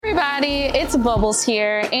everybody, it's Bubbles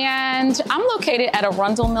here, and I'm located at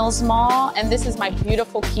Arundel Mills Mall, and this is my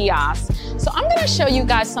beautiful kiosk. So I'm gonna show you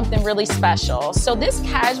guys something really special. So this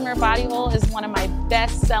cashmere body oil is one of my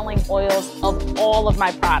best-selling oils of all of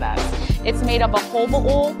my products. It's made up of jojoba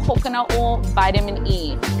oil, coconut oil, vitamin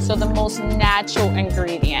E, so the most natural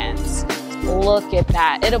ingredients. Look at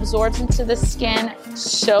that. It absorbs into the skin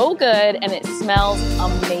so good, and it smells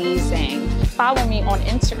amazing. Follow me on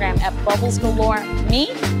Instagram at Bubbles Galore Me,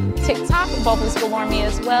 TikTok Bubbles Galore Me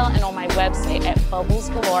as well, and on my website at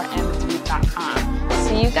bubblesgalorem3.com.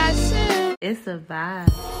 See you guys soon. It's a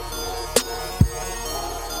vibe.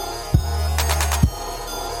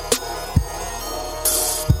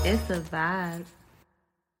 It's a vibe.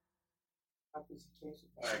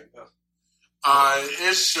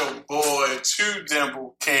 It's your boy, Two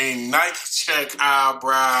Dimple King, Nike check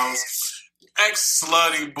eyebrows,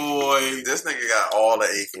 ex-slutty boy. This nigga got all the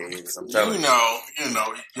AKs, I'm telling you. You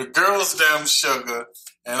know, your girl's damn sugar,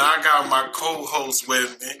 and I got my co-host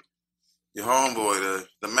with me. Your homeboy,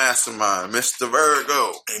 the mastermind, Mr.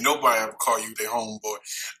 Virgo. Ain't nobody ever call you their homeboy.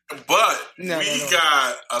 But we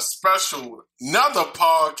got a special, another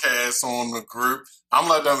podcast on the group. I'm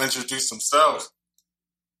going to let them introduce themselves.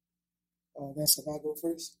 That's if I go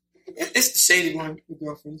first. It's the shady one, your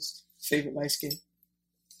girlfriend's favorite light skin.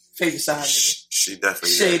 Favorite side nigga. She definitely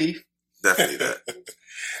shady. That. Definitely that.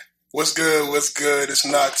 What's good? It's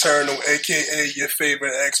Nocturnal, a.k.a. your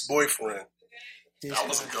favorite ex-boyfriend. That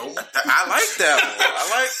was a go. I like that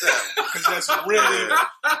one. Because that's really...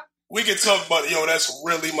 We can talk about, that's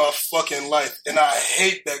really my fucking life. And I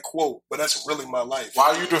hate that quote, but that's really my life.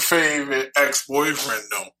 Why you the favorite ex-boyfriend,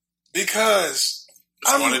 though? Because...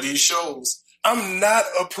 It's one of these shows. I'm not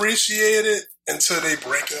appreciated until they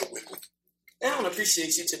break up with me. They don't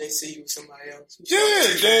appreciate you till they see you with somebody else.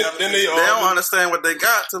 Yeah, then they don't understand what they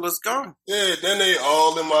got till it's gone. Yeah, then they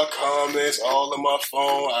all in my comments, all in my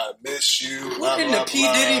phone. I miss you. Look in the P.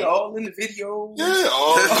 Diddy, all in the video. Yeah,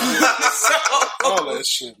 all that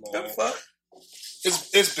shit, man. The fuck?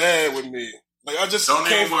 It's bad with me. Like I just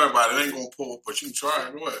don't even worry about it. It ain't gonna pull, but you try.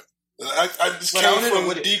 Go ahead. I just came from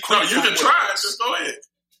the decrease. No, you can try it. Just go ahead.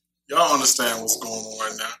 Y'all understand what's going on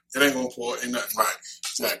right now. It ain't gonna pull. Ain't nothing right.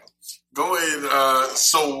 Exactly. Go ahead.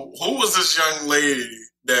 So, who was this young lady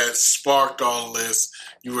that sparked all this?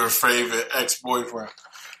 You were a favorite ex-boyfriend.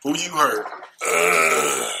 Who you hurt?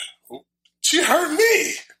 She hurt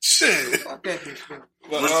me. Shit.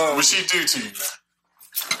 What she do to you, man?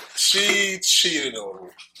 She cheated on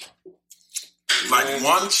me. Like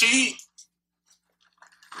one cheat?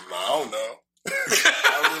 I don't know. I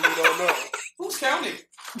really don't know. Who's counting?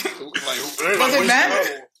 Does it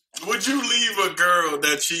matter? Would you leave a girl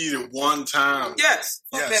that cheated one time? Yes.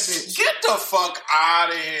 Yes. That bitch. Get the fuck out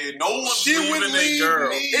of here. No one's leaving a girl.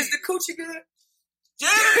 Me. Is the coochie good?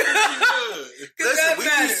 Yeah, it's good. Listen, we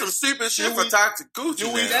do some stupid shit for toxic coochie. Do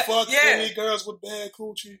we fuck any girls with bad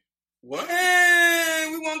coochie? What? Hey,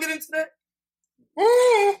 we won't get into that.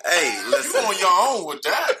 Hey, listen. You on your own with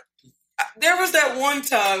that. There was that one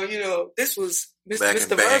time, this was Back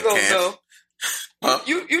Mr. in band Virgo, camp. though. Huh?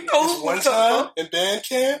 You know who one time in band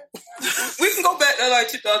camp? We can go back to like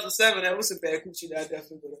 2007. That was some bad coochie that I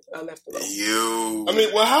definitely I left alone.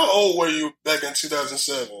 How old were you back in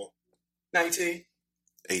 2007? 19.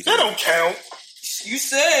 18. That don't count. You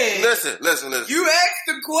said. Listen. You asked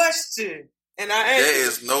the question, and I answered. There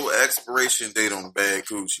is no expiration date on bad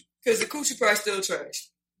coochie. Because the coochie price still trash.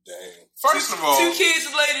 Damn. First of all, 2 kids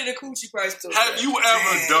later, the coochie price still trash. Have you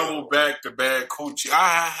ever double back to bad coochie?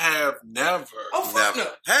 I have never. Oh, fuck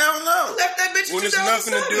no. Hell no. Left that bitch in When it's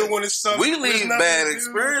nothing to do, when it's something. We leave bad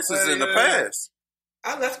experiences in the past.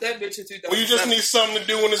 I left that bitch in 2007. Well, you just need something to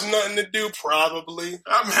do when there's nothing to do, probably.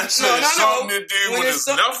 I meant something to do when there's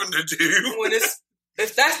nothing to do.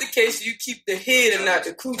 If that's the case, you keep the head and not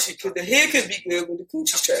the coochie, because the head could be good, but the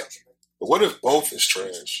coochie's trash. But what if both is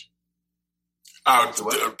trash?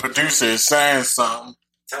 The producer is saying something.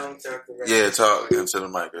 Yeah, talk into the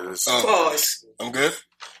mic. Pause. I'm good?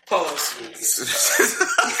 Pause.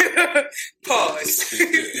 Pause.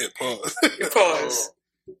 Yeah, pause. Pause.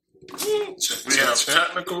 We have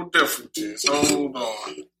technical differences. Hold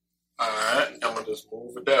on. Alright, I'm going to just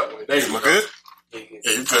move it that way. There you go. Good?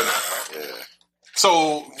 Yeah, you good now. Yeah.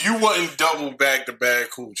 So, you wasn't double back to bad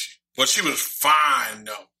coochie. But she was fine,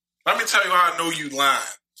 though. Let me tell you how I know you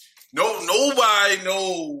lying. Nobody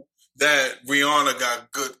know that Rihanna got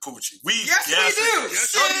good coochie. Yes, we do.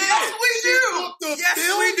 Yes, we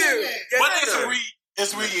do. But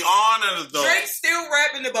it's Rihanna, though. Drake's still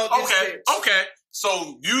rapping about this bitch. Okay.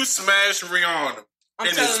 So, you smashed Rihanna. I'm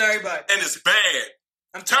telling everybody. And it's bad.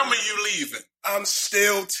 Tell me you leaving. I'm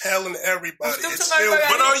still telling everybody. I'm still It's telling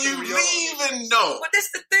everybody. But are you leaving, though? But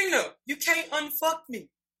that's the thing, though. You can't unfuck me.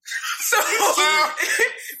 So, I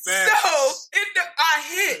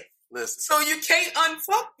hit. Listen. So you can't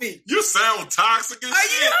unfuck me. You sound toxic as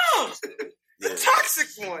shit. I am. The toxic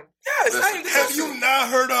one. Yes, Listen, I am. Have you not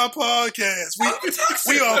heard our podcast?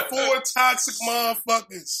 We are 4 toxic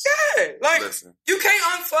motherfuckers. Yeah, like Listen. you can't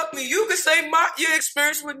unfuck me. You can say your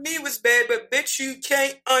experience with me was bad, but bitch, you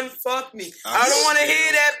can't unfuck me. I don't want to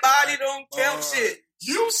hear that body don't count shit.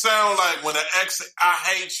 You sound like when an ex, I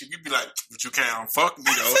hate you. You be like, but you can't unfuck me,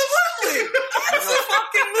 though.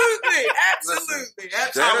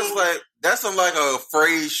 Absolutely. That's like a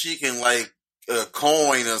phrase she can like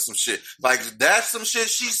coin or some shit. Like that's some shit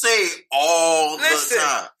she say all the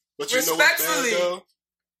time. But you know what's bad, though?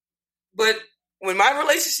 But when my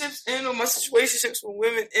relationships end or my situationships with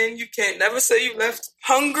women end, you can't never say you left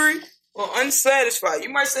hungry or unsatisfied. You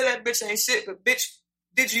might say that bitch ain't shit, but bitch,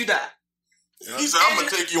 did you die? He said, I'm going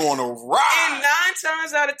to take you on a ride. And 9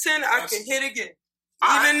 times out of 10, I can hit again.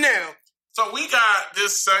 Even now. So we got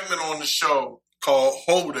this segment on the show called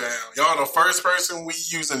Hold Down. Y'all the first person we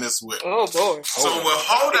using this with. Oh, boy. So what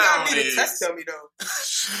Hold Down is, tell me, though.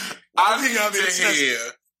 I need to hear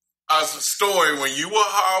a story when you were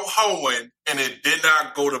hoeing and it did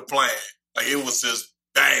not go to plan. Like it was just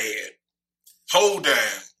bad. Hold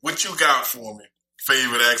Down. What you got for me?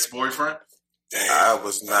 Favorite ex-boyfriend? I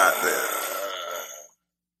was not there.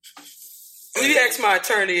 When you ask my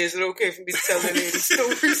attorney, is it okay for me to tell any of these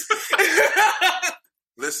stories?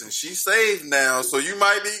 Listen, she's saved now, so you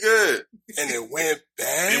might be good. And it went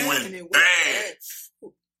bad? It went bad.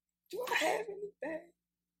 Do I have any bad?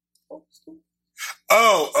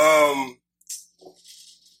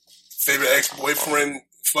 Favorite ex-boyfriend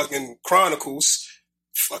fucking chronicles.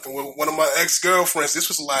 Fucking with one of my ex-girlfriends. This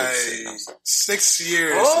was like 6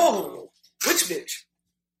 years ago. Which bitch?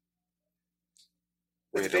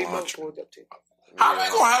 How we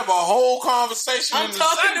gonna have a whole conversation? I'm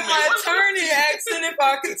talking to my attorney, asking if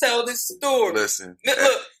I can tell this story. Listen,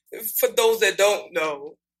 look, for those that don't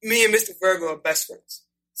know, me and Mr. Virgo are best friends.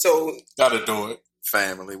 So gotta do it.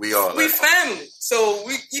 Family, we all we family. So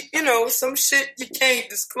we, some shit you can't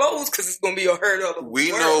disclose because it's gonna be a hurt other.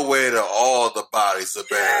 We know where all the bodies are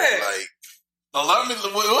buried. Yeah. Like, now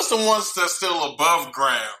what's the ones that's still above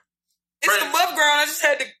ground? It's above ground. I just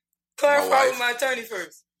had to clarify with my attorney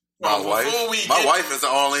first. My wife is the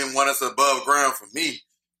only one that's above ground for me.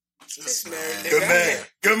 This married nigga.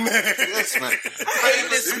 Good man. I hate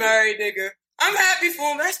this married nigga. I'm happy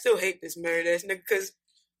for him. I still hate this married ass nigga because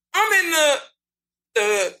I'm in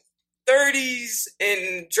the 30s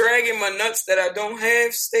and dragging my nuts that I don't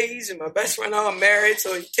have stage, and my best friend all married,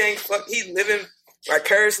 so he can't fuck. He living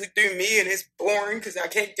vicariously through me, and it's boring because I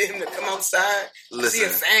can't get him to come outside. Listen, see a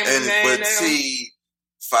family man but now. see,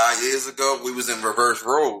 5 years ago we was in reverse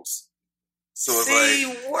roles, so it's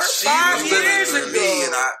like 5 years ago, me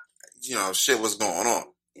and I, shit was going on.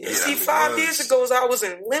 Yeah, see, 5 years ago, I was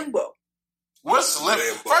in limbo. What's limbo?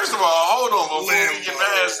 First of all, hold on before we get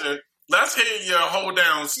past it. Let's hear your hold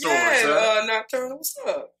down story. Yeah, Nocturnal, what's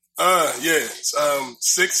up?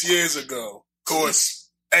 6 years ago, of course,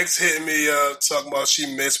 ex hit me up talking about she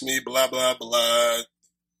missed me, blah blah blah.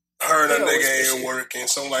 Her and a nigga ain't working,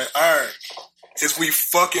 so I'm like, all right, is we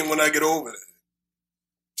fucking when I get over there?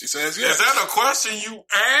 She says, yes. Is that a question you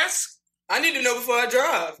ask? I need to know before I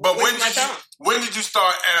drive. But when did you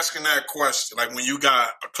start asking that question? Like when you got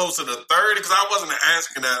closer to 30? Because I wasn't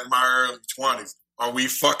asking that in my early 20s. Are we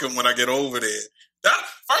fucking when I get over there?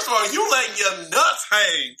 First of all, you letting your nuts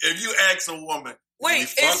hang if you ask a woman. Wait,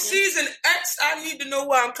 if she's an ex, I need to know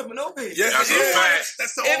why I'm coming over here. Yeah, that's a fact.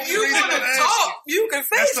 That's the only reason I'm asking. If you want to talk, you can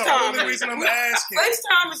FaceTime. That's the only reason I'm asking.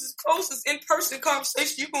 FaceTime is as close as in-person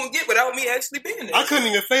conversation you're going to get without me actually being there. I couldn't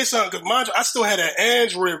even FaceTime because, mind you, I still had an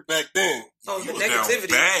Android back then. Oh, the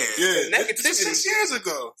negativity. Yeah, the negativity. 6 years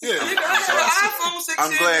ago. Yeah. Nigga, I had an iPhone 6 years ago.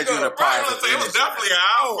 I'm glad you're in a positive. It was definitely an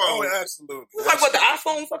iPhone. Oh, absolutely. It was like, what, the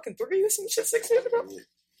iPhone fucking 3 or some shit 6 years ago?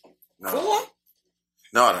 Yeah. 4?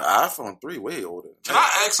 No, the iPhone 3 way older. Can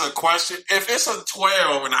I ask a question? If it's a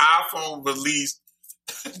 12 and iPhone released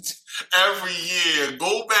every year,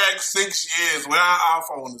 go back 6 years, where our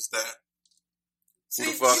iPhone is that?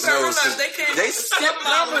 See, you gotta realize they skip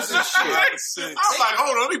numbers and shit. I was like,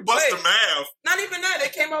 hold on, let me bust the math. Not even that. They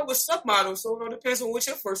came out with submodels, so it depends on what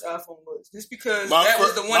your first iPhone was. Just because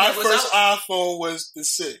was the one that was out. My first iPhone was the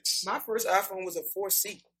 6. My first iPhone was a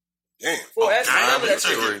 4C. Damn. 4S.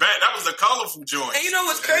 That was a colorful joint. And you know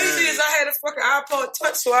what's crazy is I had a fucking iPod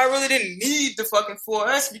Touch, so I really didn't need the fucking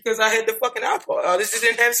 4S because I had the fucking iPod. This just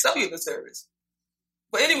didn't have cellular service.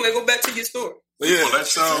 But anyway, go back to your story. But yeah, Well,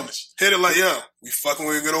 that's so finished. hit it like, yo, we fucking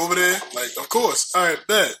when we get over there. Like, of course. All right,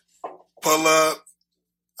 bet. Pull up.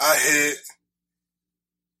 I hit.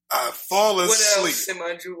 I fall asleep. What else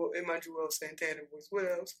in my Joel Santana voice? What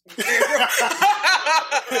else?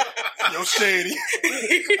 Yo, Shady.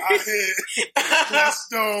 I hit. Plus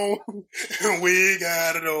Stone. We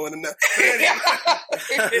got it on the night.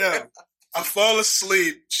 Yeah. I fall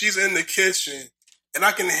asleep. She's in the kitchen. And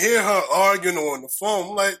I can hear her arguing on the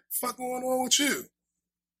phone. I'm like, fuck going on with you?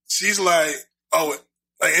 She's like, oh,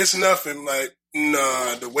 like, it's nothing. Like,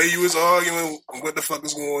 nah, the way you was arguing, what the fuck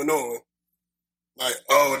is going on? Like,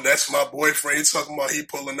 oh, that's my boyfriend. He talking about he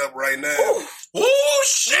pulling up right now. Ooh,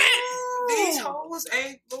 shit! These hoes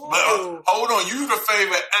ain't loyal. But, hold on, you the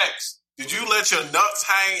favorite ex. Did you let your nuts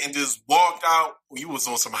hang and just walk out? You was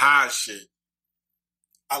on some high shit.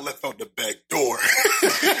 I left out the back door.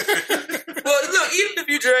 Well, look, even if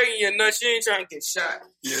you dragging your nuts, you ain't trying to get shot.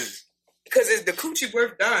 Yeah. Because it's the coochie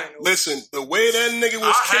worth dying. Listen, the way that nigga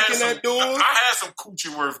was kicking that door. I had some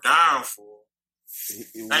coochie worth dying for.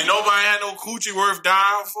 Ain't nobody had no coochie worth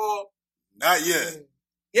dying for. Not yet.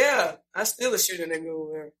 Yeah, I still a shooter nigga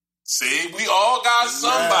over there. See, we all got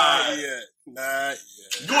somebody. Not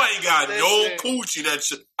yet. You ain't got no coochie that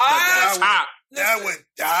top. That would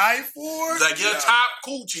die for? Like your top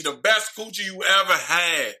coochie, the best coochie you ever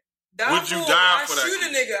had. Would you die for that? I shoot a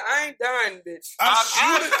nigga. I ain't dying, bitch. I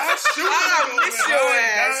miss your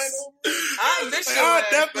ass. I miss your ass.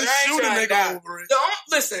 I definitely shoot a nigga over it.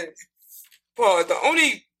 Listen, Paul, the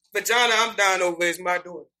only vagina I'm dying over is my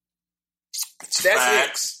daughter. That's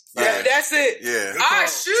Facts. it. Yeah. That's it. Yeah. I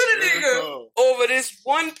shoot a nigga over this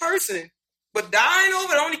one person. But dying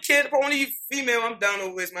over, the only female I'm dying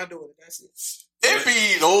over is my daughter. That's it. It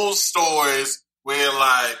be those stories where,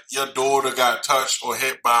 like, your daughter got touched or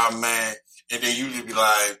hit by a man, and then you just be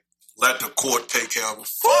like, let the court take care of it.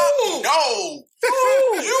 Fuck no!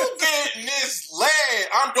 You getting this land.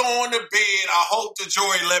 I'm going to bed. I hope the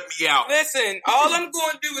jury let me out. Listen, all I'm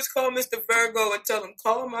going to do is call Mr. Virgo and tell him,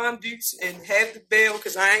 call Mom Dukes and have the bail,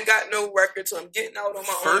 because I ain't got no record, so I'm getting out on my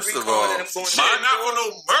own. First of all, and I'm going mine not for no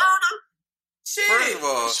murder. Shit. First of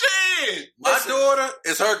all, shit. My daughter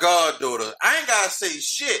is her goddaughter. I ain't gotta say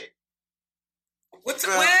shit. Where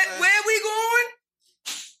we going?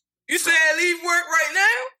 You said leave work right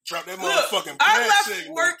now? Drop that motherfucking I left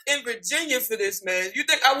work in Virginia for this, man. You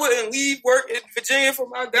think I wouldn't leave work in Virginia for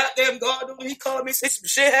my goddamn goddaughter? He called me, say some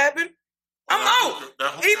shit happened. I'm out.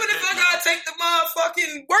 Even if I gotta take the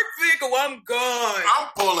motherfucking work vehicle, I'm gone. I'm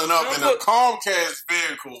pulling up in a Comcast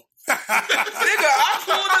vehicle. Nigga, I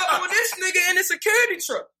pulled up on this nigga in a security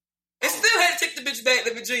truck. And still had to take the bitch back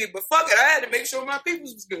to Virginia. But fuck it, I had to make sure my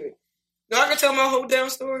peoples was good. Now I can tell my whole damn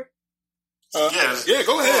story? Yes. Yeah,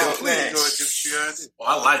 go ahead, please.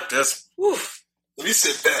 I like this. Whew. Let me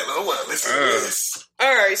sit back. I want to listen to this.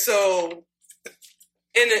 All right, so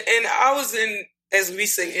and I was in, as we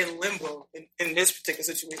say, in limbo in this particular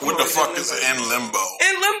situation. What the fuck is in limbo?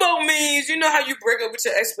 In limbo means, you know how you break up with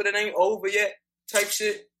your ex but it ain't over yet type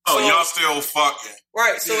shit. Oh, so, y'all still fucking.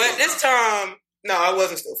 Right, so at this time, no, I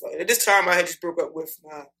wasn't still fucking. At this time, I had just broke up with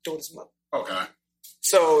my daughter's mother. Okay.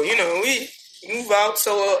 So, you know, we move out.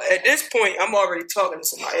 So at this point, I'm already talking to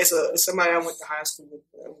somebody. It's somebody I went to high school with.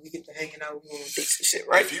 We get to hanging out, we go on dates and shit,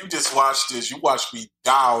 right? If you just watch this, you watch me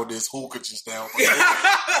dial this hookah just down.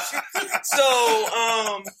 So,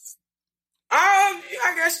 I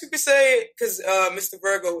guess you could say, because Mr.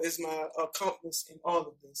 Virgo is my accomplice in all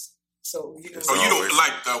of this. So, you know. So you don't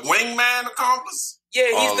like the wingman accomplice?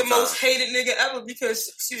 Yeah, he's the most hated nigga ever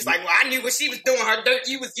because she was like, well, I knew what she was doing. Her dirt,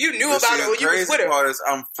 you knew about it when you was with her. Part is,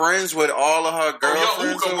 I'm friends with all of her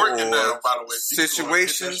girlfriends working now, by the way.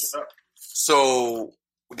 Situations. So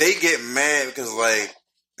they get mad because, like,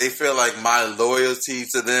 they feel like my loyalty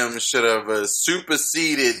to them should have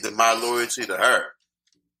superseded my loyalty to her.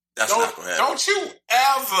 That's not going to happen. Don't you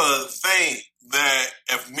ever think that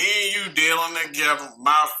if me and you dealing together,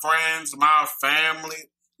 my friends, my family,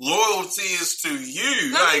 loyalty is to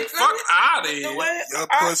you. Fuck out of here. The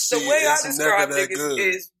way I describe niggas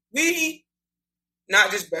is we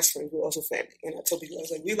not just best friends, we're also family. And I tell people, I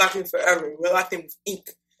was like, we locked in forever. We're locked in with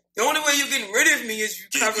ink. The only way you're getting rid of me is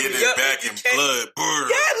you cover me up. Back in blood.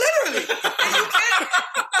 Yeah, literally. And you can't.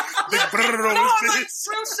 No, like,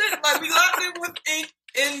 real shit. Like, we locked in with ink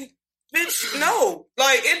and bitch, no.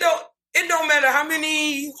 Like, it don't matter how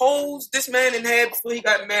many holes this man had before he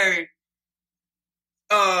got married.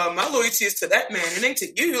 My loyalty is to that man. It ain't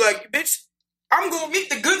to you. Like, bitch, I'm going to meet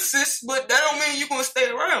the good sis, but that don't mean you're going to stay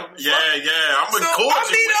around. Yeah. I'm going to court I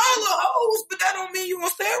meet all the hoes, but that don't mean you're going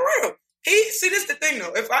to stay around. See, this is the thing,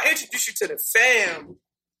 though. If I introduce you to the fam,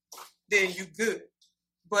 then you good.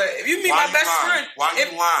 But if you meet Why my you best lying? friend, Why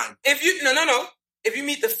you lying? if you no, if you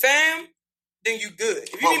meet the fam, then you good.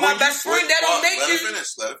 If you But meet my when best friend, that don't make Let you. her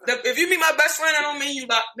finish. If you meet my best friend, that don't mean you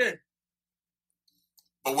locked in.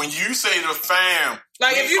 But when you say the fam,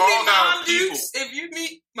 Like we if you all meet got my people. dudes, if you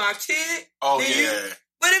meet my kid, Oh then yeah.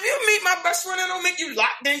 But if you meet my best friend, that don't make you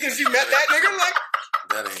locked in because you met that nigga. Like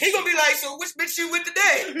That ain't he gonna be like, so which bitch you with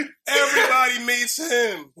today? Everybody meets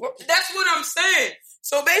him. That's what I'm saying.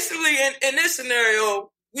 So basically, in this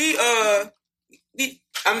scenario,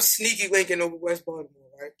 I'm sneaky linking over West Baltimore,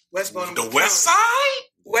 right? West Baltimore. The West Side?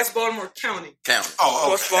 West Baltimore County. Oh,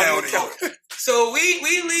 West Baltimore County. So we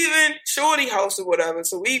leaving Shorty house or whatever.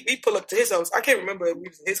 So we pull up to his house. I can't remember if we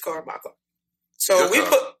was in his car or my car. So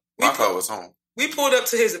My car was home. We pulled up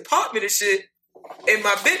to his apartment and shit, and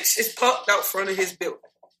my bitch is parked out front of his building.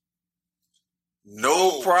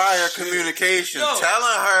 No prior communication telling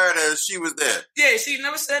her that she was there. Yeah, she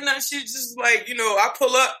never said nothing. She just like, I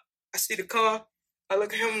pull up, I see the car, I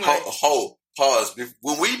look at him like... Pause.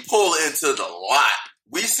 When we pull into the lot,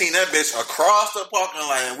 we seen that bitch across the parking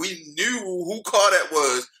lot, and we knew who car that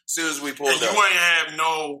was as soon as we pulled up. You ain't have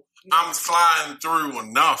no, I'm sliding through or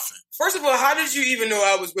nothing. First of all, how did you even know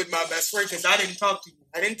I was with my best friend? Because I didn't talk to you.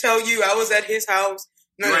 I didn't tell you I was at his house.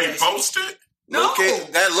 You ain't posted? No.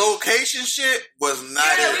 That location shit was not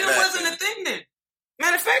it wasn't a thing then.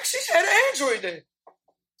 Matter of fact, she had an Android then.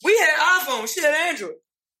 We had an iPhone. She had an Android.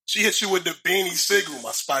 She hit you with the beanie signal, my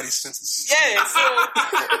spidey senses. Yeah, so...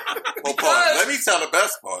 Let me tell the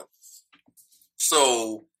best part.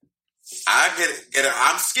 So,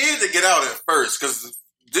 I'm scared to get out at first, because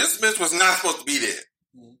this bitch was not supposed to be there.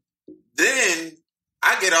 Mm-hmm. Then,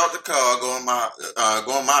 I get out the car, go in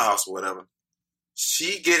my house or whatever.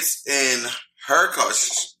 She gets in her car.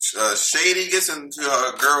 Shady gets into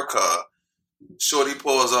her girl car. Shorty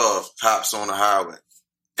pulls off, hops on the highway.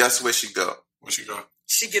 Guess where she go? Where she go?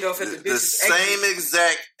 She get off at the same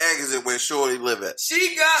exact exit where Shorty live at.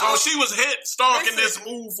 She was stalking this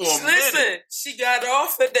move for a minute. Listen, she got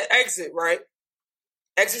off at the exit, right?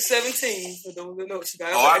 Exit 17. For those who know, she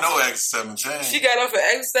got off. I know exit 17. She got off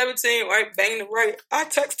at exit 17, right? Bang the right. I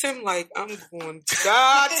text him like, I'm going to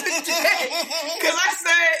die today. Because I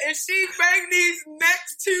said, if she bang these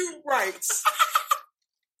next two rights,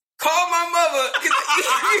 call my mother.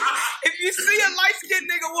 If you see a light-skinned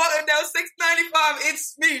nigga walking down 695,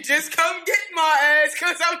 it's me. Just come get my ass,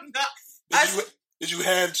 because I'm not. Did you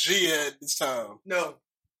have G at this time? No.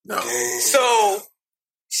 Damn. So,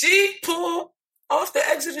 she pulled off the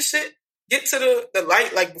exit and shit, get to the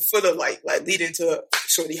light, like before the light, like leading to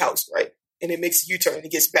Shorty house, right? And it makes a U-turn and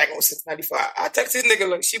it gets back on 695. I text this nigga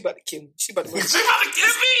like, she about to kill me. She about to kill me.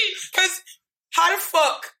 Because how the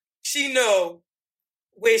fuck she know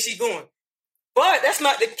where she going? But that's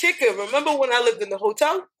not the kicker. Remember when I lived in the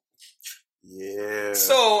hotel? Yeah.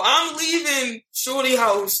 So I'm leaving Shorty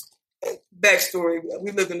house. Backstory,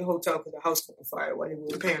 we lived in the hotel because the house caught on fire while they were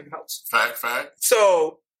repairing the house. Fact.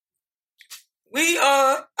 So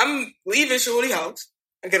I'm leaving Shorty house.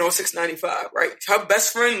 I get on 695, right? Her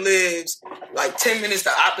best friend lives like 10 minutes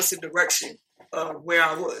the opposite direction of where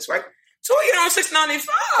I was, right? So we get on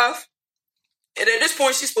 695, and at this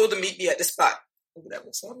point, she's supposed to meet me at the spot or whatever.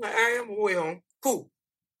 So I'm like, all right, I'm on my way home. Cool.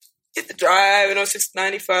 Get the driving on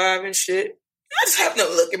 695 and shit. I just happen to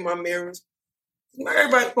look in my mirrors.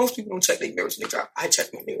 Most people don't check their mirrors when they drive. I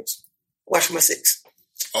check my mirrors. Watch my six.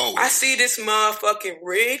 Oh. I see this motherfucking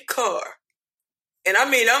red car. And I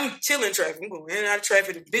mean, I'm chilling traffic. I'm going in and out of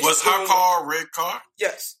traffic. The bitch was her car a red car?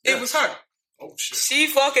 Yes. It was her. Oh, shit. She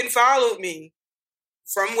fucking followed me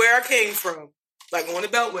from where I came from, like on the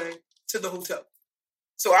Beltway, to the hotel.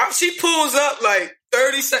 So she pulls up like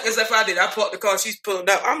 30 seconds after I did. I parked the car. She's pulling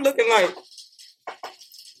up. I'm looking like,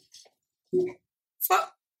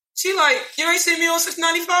 fuck. She like, you ain't seen me on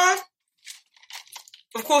 695?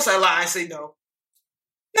 Of course I lie and say no.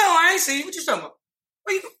 No, I ain't see you. What you talking about?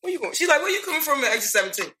 Where you going? She's like, where you coming from at exit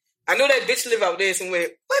 17? I know that bitch live out there somewhere.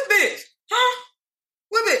 What bitch? Huh?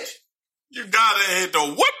 What bitch? You gotta hit the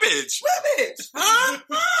what bitch? What bitch? Huh?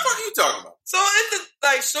 What are you talking about? So it's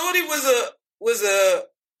like Shorty was a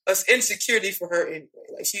insecurity for her anyway.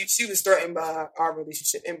 Like she was threatened by our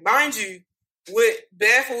relationship. And mind you, what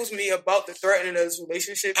baffles me about the threatening of this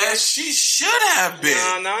relationship as she should have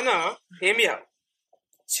been. No. Hear me out.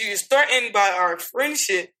 She was threatened by our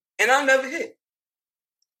friendship, and I never hit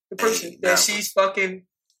the person that she's fucking.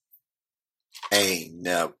 Ain't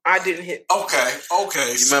never. I didn't hit. Okay.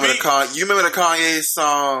 You remember the Kanye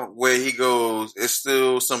song where he goes, "It's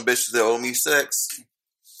still some bitches that owe me sex."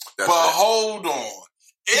 But hold on,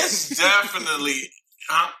 it's definitely.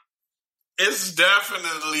 It's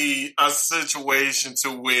definitely a situation to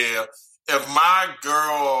where if my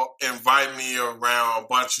girl invite me around a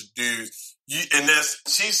bunch of dudes,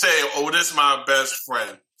 she say, "Oh, this is my best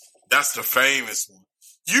friend." That's the famous one.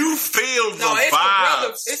 You feel the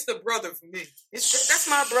vibes. It's the brother for me. That's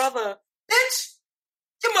my brother. Bitch,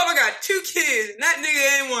 your mother got 2 kids, and that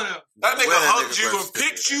nigga ain't one of them. That nigga hugged you and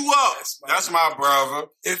picked you up. That's my brother.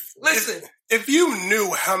 If you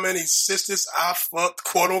knew how many sisters I fucked,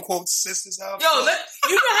 quote unquote sisters I fucked.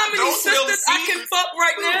 You know how many sisters I can fuck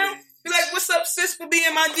right now? Be like, what's up, sis, for being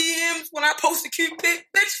in my DMs when I post a cute pic?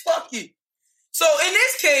 Bitch, fuck you. So in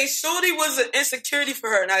this case, Shorty was an insecurity for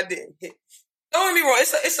her, and I didn't hit. Don't get me wrong,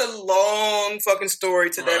 it's a long fucking story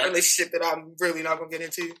to that relationship that I'm really not gonna get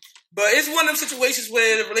into. But it's one of them situations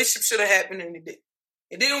where the relationship should have happened and it didn't.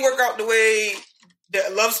 It didn't work out the way the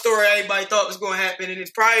love story everybody thought was gonna happen, and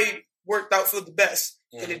it's probably worked out for the best.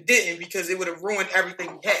 And it didn't, because it would have ruined everything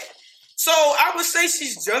we had. So I would say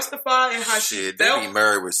she's justified in how she felt. They be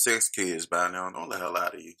married with 6 kids by now. Don't the hell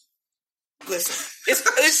out of you. Listen,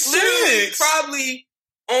 it's literally probably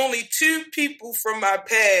only 2 people from my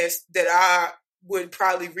past that I would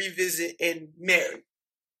probably revisit and marry.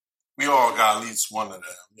 We all got at least one of them.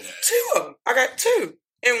 Yeah. 2 of them. I got 2.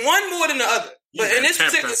 And one more than the other. But in this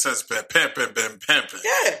particular... pimping.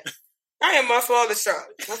 Yeah. I am my father's child.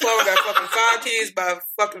 My father got fucking 5 kids by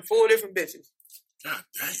fucking 4 different bitches. God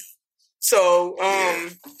damn. So,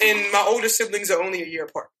 and my older siblings are only a year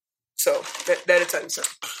apart. So, that'll tell you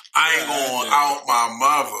something. I ain't going out my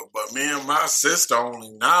mother, but me and my sister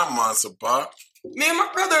only 9 months apart. Me and my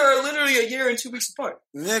brother are literally a year and 2 weeks apart.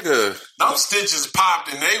 Nigga. Them stitches popped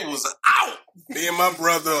and they was out. Me and my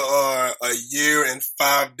brother are a year and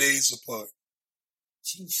 5 days apart.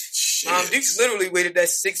 Jeez. Duke's literally waited that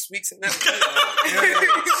 6 weeks and that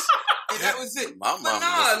was it. My mom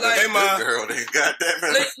girl, they got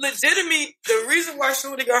that. Legitimately, the reason why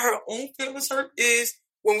Shorty got her own feelings hurt is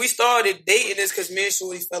when we started dating is because me and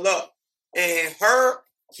Shorty fell up. And her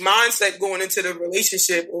mindset going into the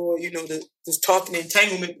relationship, or, this talking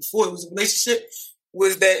entanglement before it was a relationship,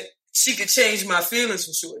 was that she could change my feelings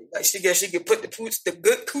for Shorty. Like, she could put the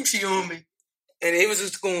good coochie on me, and it was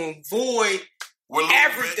just going to void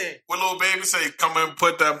everything. When little baby say, come and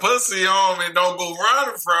put that pussy on me, don't go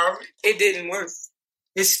running from me. It didn't work.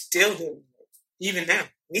 It still didn't work. Even now.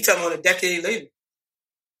 We talking about a decade later.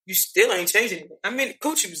 You still ain't changing anything. I mean,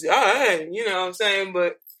 coochie was all right, you know what I'm saying?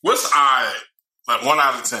 But what's all right? Like 1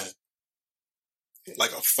 out of 10.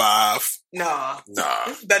 Like a 5. Nah.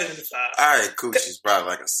 It's better than a 5. All right, coochie's probably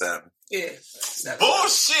like a 7. Yeah. 7.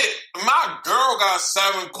 Bullshit. My girl got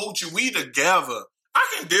 7 coochie. We together. I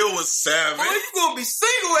can deal with 7. Boy, you gonna be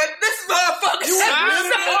single at this motherfucker. You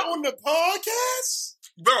admitted that on the podcast?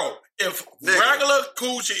 Bro, if regular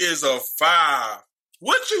coochie is a 5,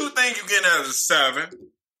 what you think you getting at a 7?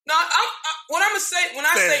 No, what I'm gonna say, when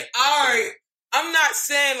I say all right, I'm not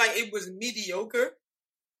saying like it was mediocre.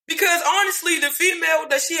 Because honestly, the female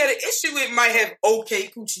that she had an issue with might have okay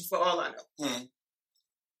coochie for all I know. Mm.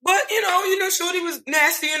 But, Shorty was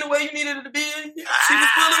nasty in the way you needed her to be. She was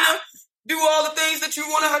willing to do all the things that you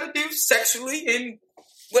wanted her to do sexually and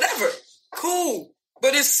whatever. Cool.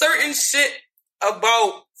 But it's certain shit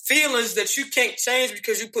about feelings that you can't change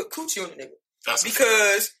because you put coochie on a nigga.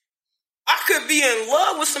 Because I could be in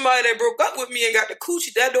love with somebody that broke up with me and got the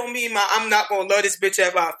coochie. That don't mean I'm not going to love this bitch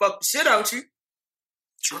after I fuck the shit out you.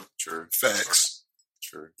 True. Facts.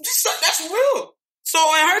 True. That's real.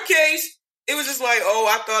 So in her case, it was just like, oh,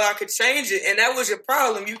 I thought I could change it. And that was your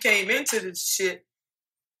problem. You came into this shit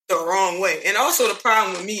the wrong way. And also the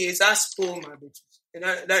problem with me is I spoil my bitches. And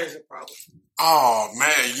that is a problem. Oh,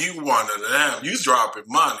 man, you one of them. You dropping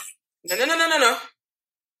money. No.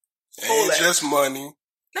 Ain't just money.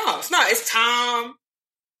 No, it's not. It's time.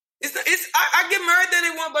 I get married that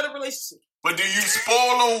they want better relationship. But do you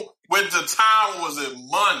spoil them with the time, or was it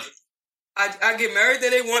money? I get married that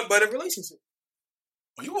they want better relationship.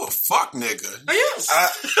 Well, you a fuck nigga. Oh, yes.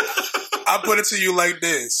 I put it to you like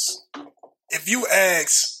this. If you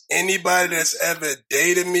ask anybody that's ever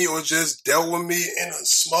dated me or just dealt with me in a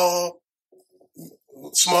small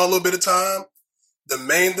little bit of time, the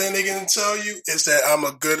main thing they can tell you is that I'm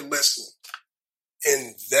a good listener.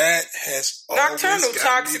 And that has always Nocturnal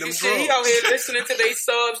got toxic me them and shit. He out here listening to their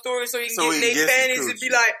sub stories so he can get in their panties and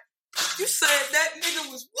be like, you said that nigga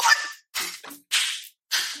was what?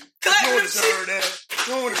 You would have heard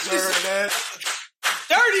that.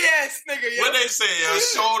 Dirty ass nigga, yo. What they say? A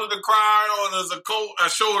shoulder to cry on is a coat. A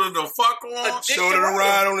shoulder to fuck on. Shoulder to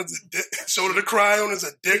ride on is a dick. Shoulder to cry on is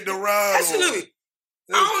a dick to ride on. Absolutely.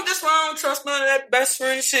 That's why I don't trust none of that best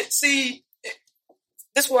friend shit. See,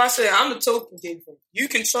 that's why I say I'm the token gay friend. You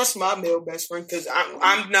can trust my male best friend because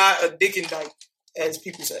I'm not a dick and dyke, as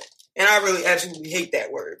people say. And I really absolutely hate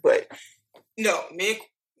that word. But no, me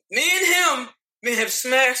and him have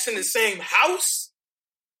smashed in the same house.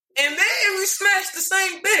 And man, we smashed the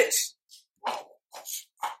same bitch.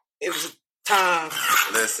 It was time.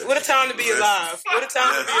 Listen. What a time to be alive. What a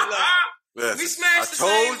time to be alive. Listen, We smashed the same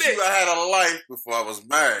I told you bitch. I had a life before I was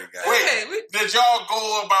married, guys. Wait, did y'all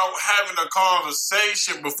go about having a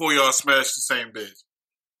conversation before y'all smashed the same bitch?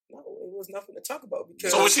 No, it was nothing to talk about.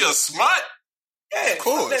 Because So was she a smut? yeah, Of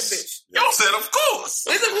course. that bitch. Y'all said, of course.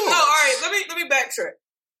 Listen, no, all right, let me backtrack.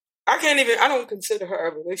 I don't consider her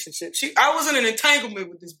a relationship. I was in an entanglement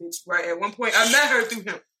with this bitch, right? At one point, I met her through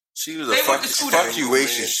him. She was a They went to school together.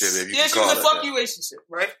 fuck-you-ationship, if you Yeah, can she call was a it fuck that. you relationship,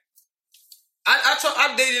 right?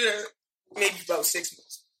 I dated her maybe about 6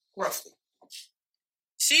 months, roughly.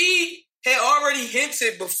 She had already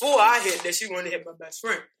hinted before I hit that she wanted to hit my best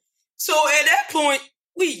friend. So at that point,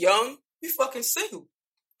 we young, we fucking single.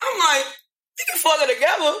 I'm like, we can fuck her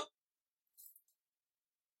together.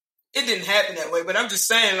 It didn't happen that way, but I'm just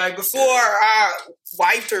saying, like, before I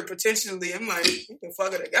wiped her potentially, I'm like, we can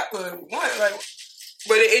fuck her together if we want. Like,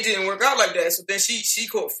 but it didn't work out like that. So then she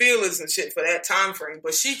caught feelers and shit for that time frame.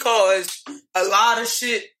 But she caused a lot of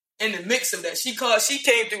shit in the mix of that. She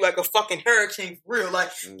came through like a fucking hurricane for real. Like,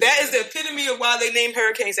 that is the epitome of why they name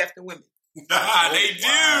hurricanes after women. Nah, they do.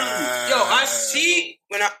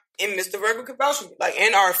 Wow. And Mr. Virgo could vouch for me. Like,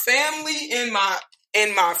 in our family, in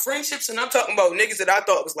my friendships, and I'm talking about niggas that I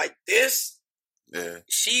thought was like this. Yeah.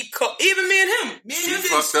 Even me and him. Me and She him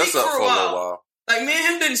didn't fucked speak us up for for a a little while. while. Like, me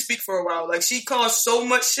and him didn't speak for a while. Like, she caused so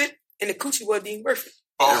much shit, and the coochie wasn't even worth it.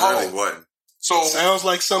 It really wasn't. So Sounds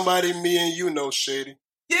like somebody me and you know, Shady.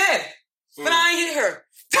 Yeah. But I ain't hit her.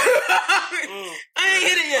 I ain't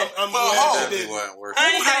hit it yet. I'm Well, glad hold. you did. It wasn't working. I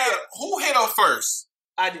ain't hit it yet. who hit her first?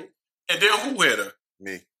 I did. And then who hit her?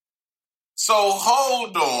 Me. So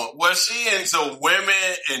hold on. Was she into women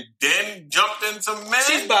and then jumped into men?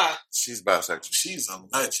 She's bi. She's bisexual. She's a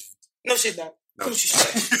legend. No, she's not. No. Coochie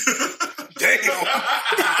shit. Damn.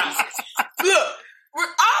 Look,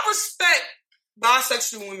 I respect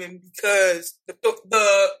bisexual women because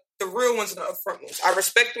the real ones are the upfront ones. I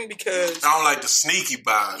respect them because I don't like the sneaky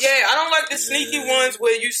buys. yeah, I don't like the sneaky ones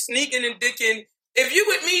where you sneaking and dicking. If you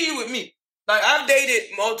with me, you with me. Like, I've dated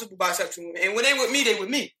multiple bisexual women, and when they with me, they with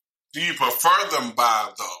me. Do you prefer them bi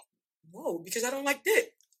though? No, because I don't like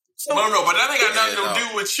dick. So No, but that ain't got nothing Yeah, to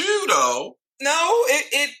do with you though. no,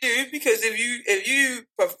 it do, because if you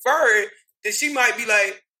prefer it, then she might be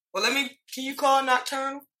like, well, can you call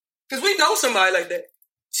Nocturnal? Because we know somebody like that.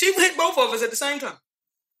 She hit both of us at the same time.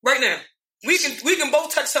 Right now. We can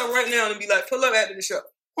both text her right now and be like, pull up after the show.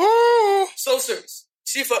 So serious.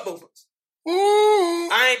 She fucked both of us.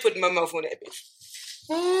 I ain't putting my mouth on that bitch.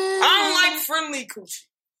 I don't like friendly coochie.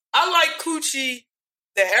 I like coochie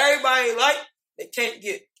that everybody like, they can't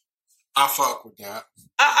get. I fuck with that.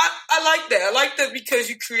 I like that. I like that because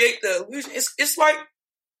you create the illusion. It's like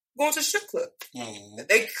going to a strip club. Mm-hmm.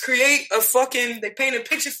 They create they paint a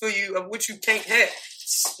picture for you of what you can't have.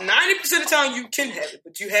 90% of the time you can have it,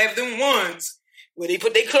 but you have them ones where they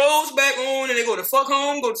put their clothes back on and they go to fuck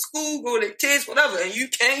home, go to school, go to their kids, whatever, and you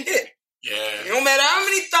can't hit. Yeah. It don't matter how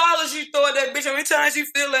many dollars you throw at that bitch, how many times you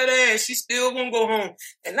feel that ass, she still won't go home.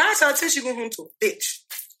 And 9 times out of 10, she go home to a bitch.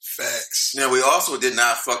 Facts. Now, we also did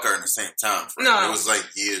not fuck her in the same time. No. It was like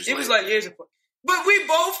years It was later. like years ago. But we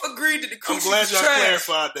both agreed that the I'm coochie glad was y'all trash.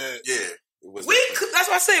 clarified that. Yeah. It was That's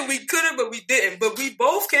why I say we could have, but we didn't. But we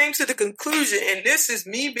both came to the conclusion, and this is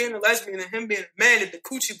me being a lesbian and him being a man, that the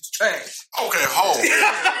coochie was trash. Okay, hold.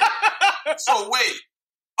 So wait,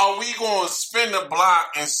 are we going to spin the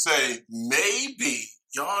block and say maybe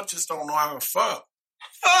y'all just don't know how to fuck?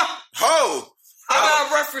 Ho! I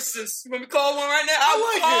got references. You want me to call one right now? I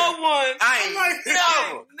will call one. I ain't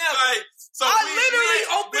Never. Like, so I we literally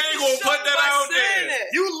ain't opened the gonna show put that by out saying there.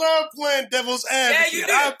 that. You love playing devil's advocate. you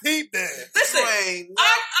do. I peeped that. Listen, You ain't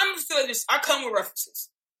I'm just feeling this. I come with references.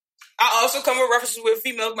 I also come with references where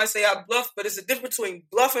females might say I bluff, but it's a difference between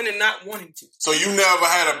bluffing and not wanting to. So you never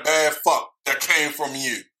had a bad fuck that came from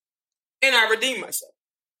you? And I redeem myself.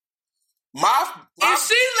 My If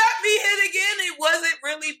she let me hit again, it wasn't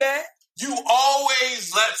really bad. you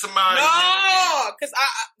always let somebody hit No, because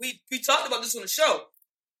we talked about this on the show.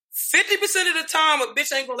 50% of the time, a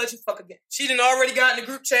bitch ain't gonna let you fuck again. She done already got in the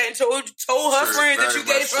group chat and told her True, friends that very you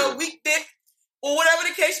gave much her true. a weak dick or whatever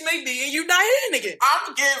the case may be, and you not hitting again.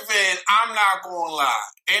 I'm not gonna lie.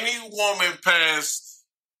 Any woman past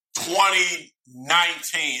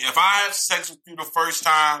 2019, if I have sex with you the first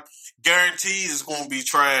time, guaranteed it's gonna be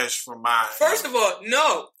trash for mine. First of all,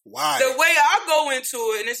 no. Why? The way I go into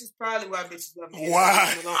it, and this is probably why bitches love me.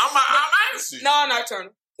 Why? I'm asking. No, not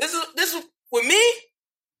turning. This is with me.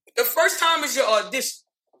 The first time is your audition.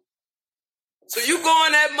 So you go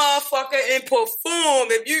in that motherfucker and perform.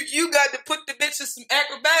 If you got to put the bitch in some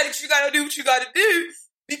acrobatics, you got to do what you got to do.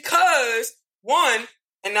 Because, one,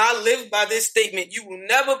 and I live by this statement, you will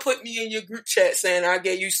never put me in your group chat saying I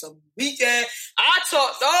gave you some weak ass. I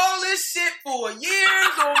talked all this shit for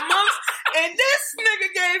years or months, and this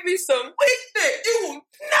nigga gave me some weak dick. You will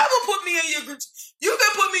never put me in your group chat. You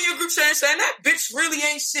can put me in your group chat and saying that bitch really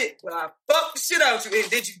ain't shit. But I fucked the shit out of you, and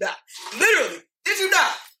did you die? Literally, did you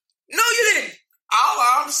die? No, you didn't.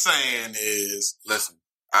 All I'm saying is, listen,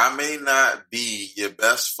 I may not be your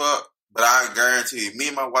best fuck, but I guarantee you, me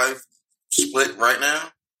and my wife split right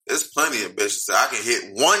now. There's plenty of bitches that I can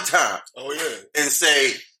hit one time. Oh, yeah. And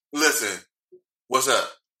say, listen, what's up?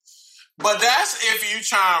 but that's if you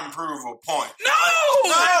try and prove a point. No.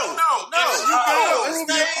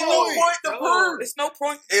 It's no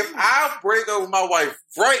point. If I break up with my wife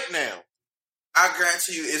right now, I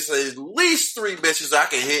guarantee you it's at least 3 bitches I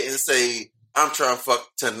can hit and say, I'm trying to fuck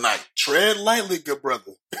tonight. Tread lightly, good brother.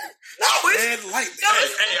 Tread lightly.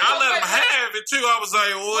 Hey, I let him have it too. I was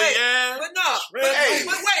like, oh yeah. But no. But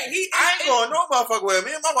wait, I ain't going no motherfucker with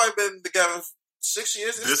me and my wife been together 6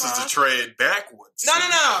 years. This is the trade backwards.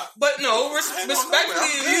 No. But no, respectfully,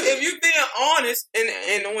 if you being honest,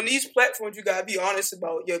 and on these platforms, you gotta be honest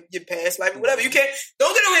about your past life or whatever. You can't,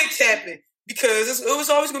 don't get away capping, because it was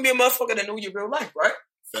always gonna be a motherfucker that know your real life, right?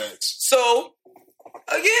 Thanks. So,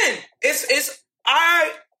 again,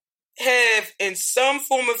 I have, in some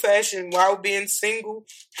form or fashion, while being single,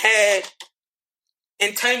 had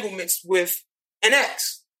entanglements with an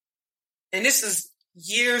ex. And this is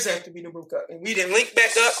years after we broke up. And we didn't link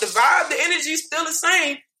back up. The vibe, the energy is still the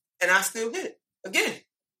same. And I still hit it again.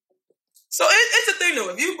 So it's a thing, though.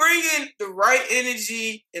 If you bring in the right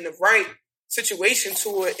energy and the right situation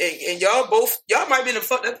to it, and y'all might be in a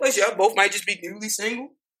fucked up place. Y'all both might just be newly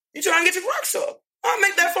single. You try and get your rocks up. I'll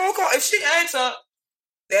make that phone call. If she answers,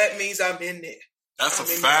 that means I'm in there. That's a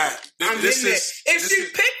fact. I'm in there. If she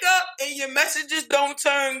pick up and your messages don't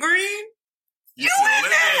turn green, you in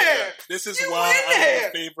there. This is why I'm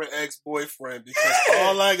a favorite ex-boyfriend, because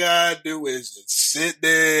all I gotta do is just sit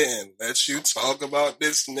there and let you talk about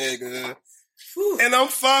this nigga. And I'm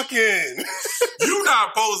fucking. You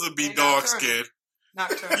not supposed to be dark skinned.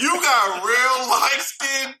 You got real light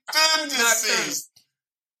skin tendencies.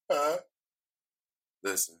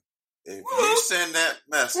 Listen, if you send that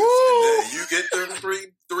message and then you get 33,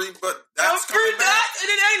 but that's coming back. And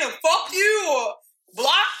it ain't a fuck you or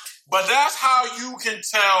blocked. But that's how you can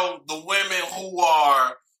tell the women who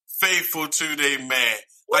are faithful to their man.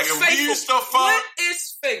 Like if we used to fuck. What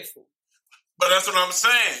is faithful? But that's what I'm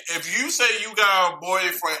saying. If you say you got a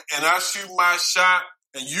boyfriend and I shoot my shot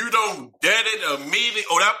and you don't get it immediately,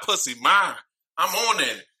 that pussy mine. I'm on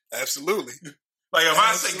it. Absolutely. Like if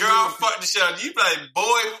I say, girl, I'll fuck the shit out of you, be like,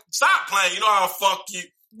 boy, stop playing. You know I'll fuck you.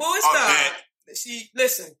 Boy, stop.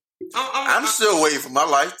 Listen. I'm still waiting for my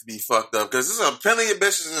life to be fucked up, because there's a plenty of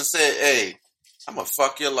bitches that said, hey, I'm gonna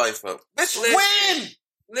fuck your life up. Bitch, when?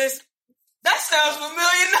 Listen. That sounds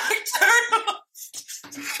familiar.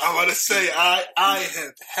 I'm gonna say I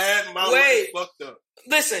have had my life fucked up.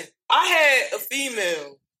 Listen, I had a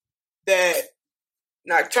female that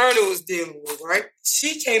Nocturnal was dealing with, right?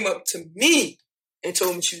 She came up to me and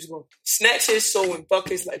told me she was going to snatch his soul and fuck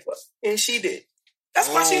his life up. And she did. That's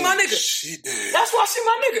why she my nigga. She did. That's why she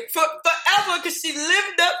my nigga. Forever, because she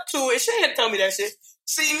lived up to it. She didn't tell me that shit.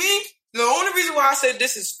 See, me, the only reason why I said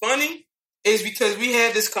this is funny is because we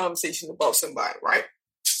had this conversation about somebody, right?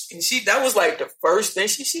 And that was like the first thing.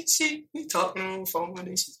 We talking on the phone one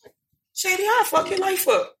day. She's like, Shady, I'll fuck your life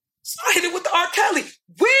up. So I hit it with the R. Kelly.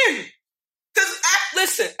 When? Because,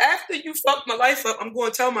 listen, after you fucked my life up, I'm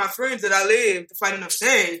going to tell my friends that I lived to fight another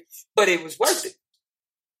day, but it was worth it.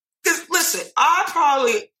 Because, listen, I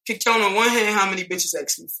probably could count on one hand how many bitches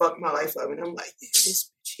actually fucked my life up, and I'm like, yeah,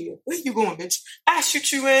 this bitch here. Where you going, bitch? I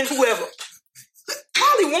shoot you in, whoever.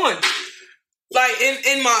 Probably one. Like,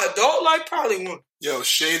 in my adult life, probably one. Yo,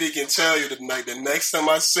 Shady can tell you tonight, the next time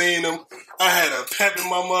I seen him, I had a pep in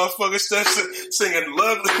my motherfucking steps singing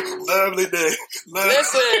Lovely Day.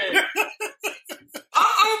 Listen.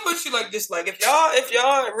 I'm gonna put you like this. Like, if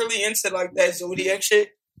y'all really into like that zodiac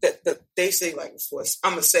shit, that they say like, of course,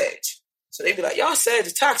 I'm a Sag. So they be like, y'all Sag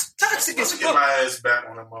is toxic. Toxic as fuck. Get my ass back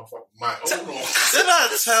on that motherfucker. Didn't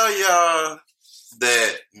I tell y'all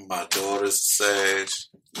that my daughter's a Sag,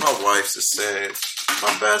 my wife's a Sag,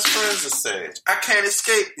 my best friend's a Sag? I can't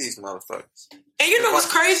escape these motherfuckers. And you know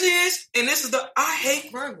what's crazy is, and this is I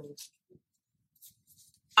hate Virgos.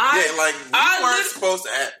 We weren't supposed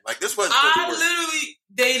to act like this. Wasn't supposed to work. I literally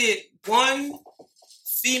dated one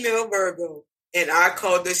female Virgo And I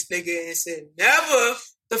called this nigga and said, never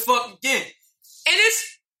the fuck again. And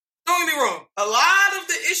it's, don't get me wrong, a lot of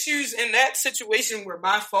the issues in that situation were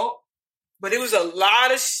my fault. But it was a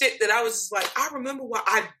lot of shit that I was just like, I remember why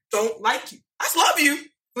I don't like you. I love you,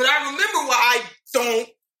 but I remember why I don't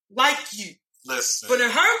like you. Listen. But in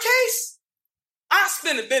her case, I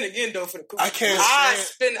spend a bin again though for the coochie. I can't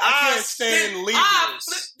stand Libras. I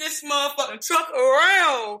flip this motherfucking truck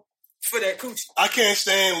around for that coochie. I can't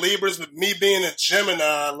stand Libras, but me being a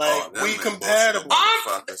Gemini, we compatible.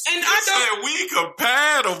 We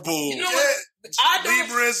compatible. You know what?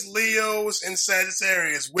 Libras, Leos, and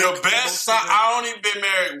Sagittarius. The best sign. I only been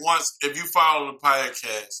married once. If you follow the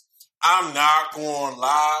podcast, I'm not going to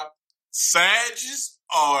lie. Sagittarius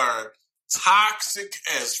are toxic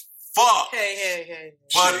as fuck. Hey.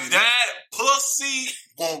 But that pussy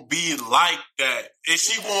won't be like that. And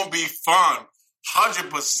she won't be fun.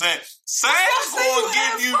 100%.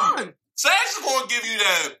 Sagittarius gonna give you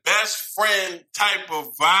that best friend type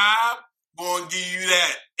of vibe. Gonna give you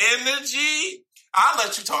that energy. I'll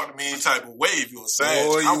let you talk to me any type of way if you're a Sag.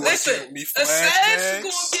 Listen, a Sag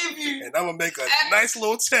gonna give you, and I'm gonna make a nice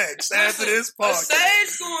little text after this podcast. A Sag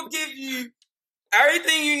gonna give you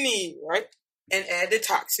everything you need, right? And add the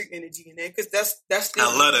toxic energy in there because that's the.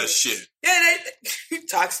 I love that shit. Yeah, they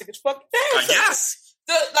toxic as fuck. Yes.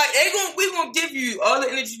 We gonna give you all the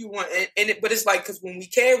energy you want, but it's like because when we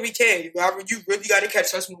care. You really got to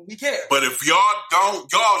catch us when we care. But if y'all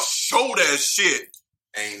don't, y'all show that shit.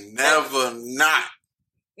 Ain't never not.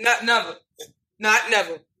 Not never.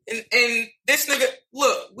 And this nigga,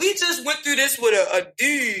 look, we just went through this with a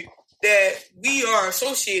dude that we are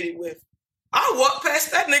associated with. I walked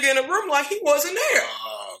past that nigga in the room like he wasn't there.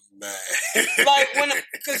 Oh, man. And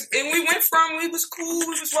we went from we was cool,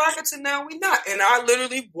 we was rocking to now we not. And I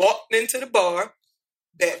literally walked into the bar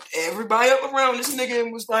that everybody up around this nigga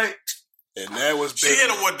and was like, and that was baby. She hit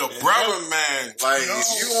him with the brother man. Like, if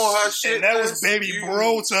you want her shit, and that was baby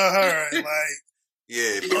bro to her. Like,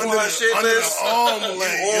 yeah, if you on her shit list, you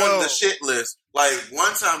on the shit list. Like,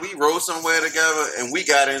 one time we rode somewhere together and we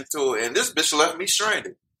got into it, and this bitch left me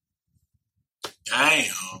stranded. Damn.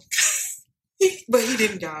 But he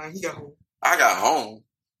didn't die. He got home. I got home.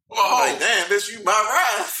 Like, damn, bitch, you my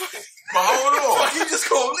ride. But hold on. You just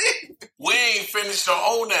gonna leave. We ain't finished the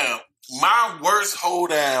hold down. My worst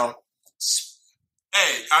hold down.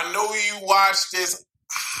 Hey, I know you watched this.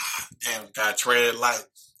 Damn, got tread light.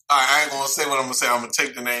 All right, I ain't gonna say what I'm gonna say. I'm gonna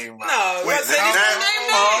take the name right. No, wait,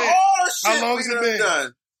 how long has it been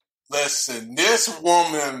done? Listen, this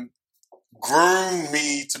woman groomed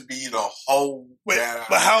me to be the whole. But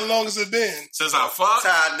how long has it been? Since I fucked.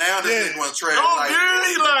 Now this nigga want to tread don't light. do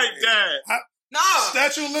me like that. No.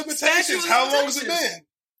 Statute of limitations. How long has it been?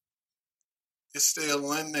 It's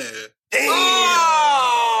still in there. Damn.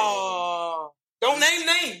 Oh. Don't name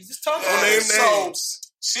names. Just talk about it. Don't name names.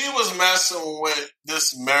 She was messing with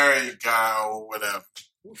this married guy or whatever.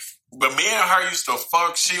 But me and her used to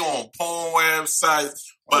fuck. She on porn websites.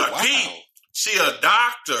 But she a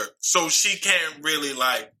doctor, so she can't really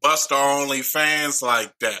like bust her OnlyFans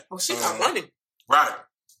like that. Oh, she got money. Right.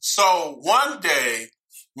 So one day,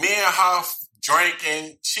 me and her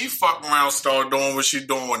drinking, she fucking around, started doing what she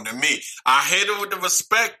doing to me. I hit her with the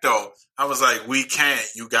respect though. I was like, we can't.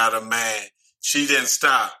 You got a man. She didn't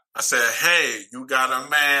stop. I said, hey, you got a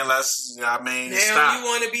man. Now stop. You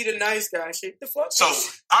want to be the nice guy. Shit, the fuck? So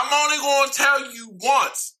I'm only going to tell you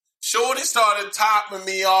once. Shorty started topping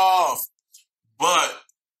me off. But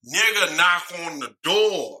nigga knock on the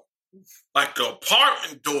door. Like the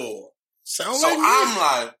apartment door. So I'm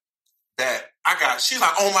like, she's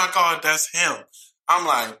like, oh my God, that's him. I'm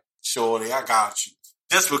like, shorty, I got you.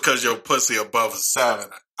 Just because your pussy above a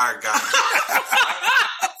 7, I got you.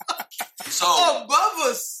 So above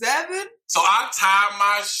a 7? So I tied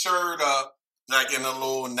my shirt up like in a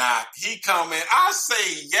little knot. He come in. I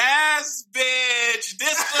say, yes, bitch.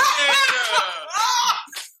 This the nigga.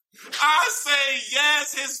 I say,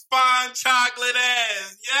 yes, his fine chocolate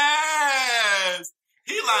ass. Yes.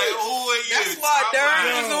 He like, who are you? That's why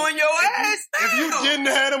Darren was on your ass. If you didn't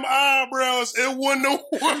have them eyebrows, it wouldn't have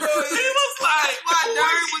worked. He was like, why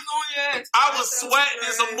Darren was on your ass. I was sweating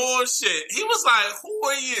and some bullshit. He was like, who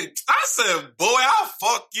are you? I said, boy, I'll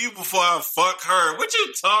fuck you before I fuck her. What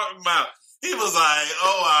you talking about? He was like,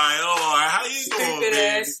 all right. How you doing, stupid baby?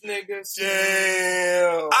 ass niggas.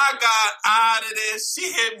 Damn. I got out of there.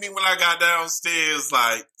 She hit me when I got downstairs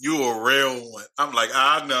like, you a real one. I'm like,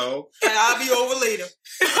 I know. And I'll be over later.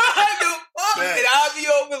 I'll be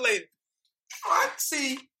over later. I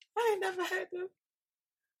see. I ain't never had them.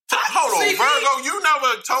 Hold on, Virgo. You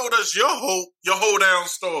never told us your whole down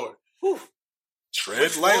story. Whew.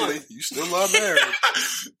 Tread lightly. You still are married.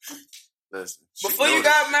 Listen, Before you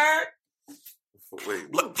got married?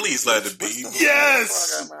 Wait, please let it be.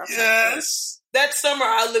 Yes. That summer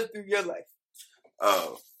I lived through your life.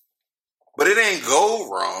 Oh. But it ain't go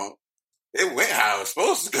wrong. It went how it was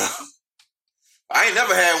supposed to go. I ain't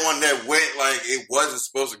never had one that went like it wasn't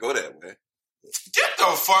supposed to go that way. Get the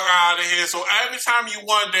fuck out of here. So every time you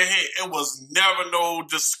wanted to hit, it was never no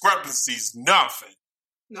discrepancies, nothing.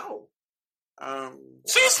 No.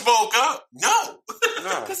 She spoke up. No.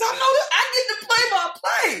 Because I know that I get to play by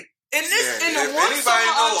play. And this, in the if one anybody summer I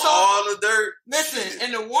knows told, all the dirt. listen,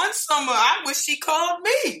 in the one summer I wish she called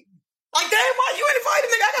me. Like, damn, why you invited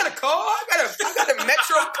me? I got a call. I got a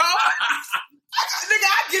Metro card. Nigga, I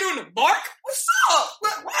get on the mark. What's up?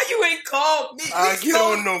 Why you ain't called me? I get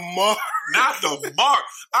on the mark. Not the mark.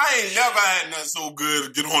 I ain't never had nothing so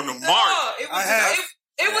good to get on the mark. No, it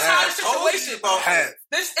was how the situation.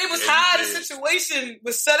 It was how the situation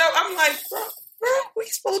was set up. I'm like, bro, we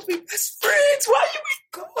supposed to be best friends. Why you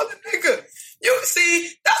ain't calling nigga? You see,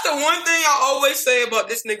 that's the one thing I always say about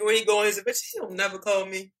this nigga when he go in his bitch. He don't never call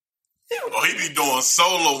me. He be doing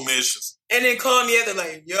solo missions. And then call me after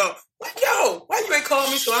like, yo, why you ain't call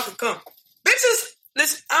me so I could come? Bitches,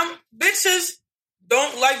 listen, bitches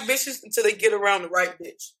don't like bitches until they get around the right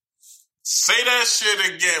bitch. Say that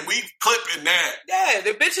shit again. We clipping that. Yeah,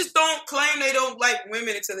 the bitches don't claim they don't like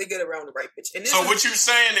women until they get around the right bitch. And so what you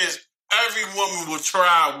saying is every woman will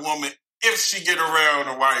try a woman if she get around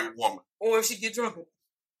the right woman. Or if she get drunk.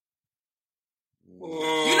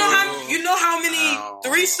 You know how many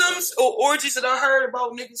threesomes or orgies that I heard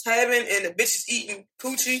about niggas having and the bitches eating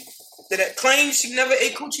coochie that claims she never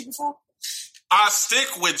ate coochie before? I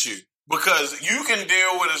stick with you because you can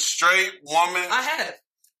deal with a straight woman. I have.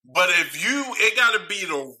 But it gotta be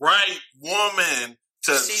the right woman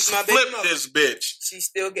to flip this bitch. She's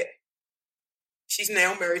still gay. She's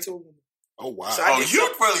now married to a woman. Oh, wow. So you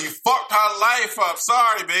really fucked her life up.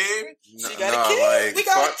 Sorry, babe. She got a kid. Like, we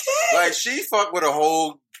got a kid. Like, she fucked with a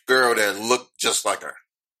whole girl that looked just like her.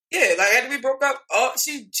 Yeah, like after we broke up,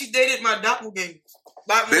 she dated my doppelganger.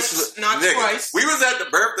 Not once, not twice. We was at the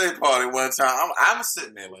birthday party one time. I'm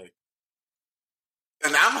sitting there like,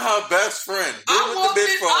 and I'm her best friend. Been with the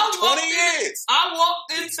bitch for 20 years. I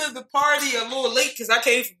walked into the party a little late because I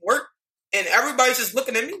came from work, and everybody's just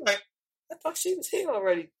looking at me like, I thought she was here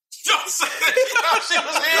already. Don't say that. She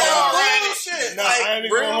was here already. Shit. Nah, I ain't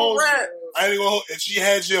even gonna hold you. If she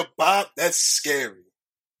had your bop, that's scary.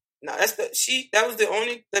 No, that was the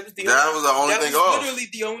only thing literally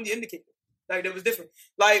the only indicator. Like, that was different.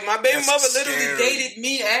 Like, my baby mother literally dated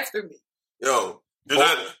me after me. Yo. Did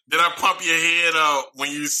I pump your head up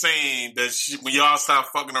when you saying that when y'all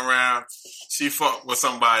stopped fucking around, she fucked with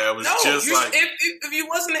somebody that was if you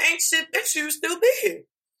wasn't an ain't shit bitch, you would still be here.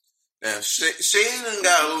 Now, she done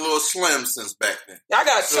got a little slim since back then.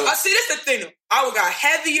 I see, that's the thing. I got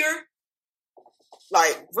heavier,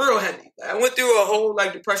 like, real heavy. Like, I went through a whole,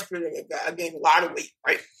 like, depression period. I gained a lot of weight,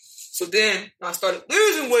 right? So then I started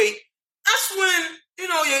losing weight. That's when,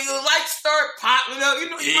 your lights start popping up.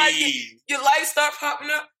 Your lights start popping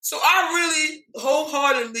up. So I really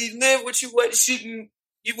wholeheartedly live what you wasn't shooting.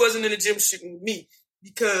 You wasn't in the gym shooting with me.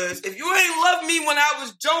 Because if you ain't love me when I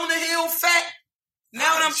was Jonah Hill fat, now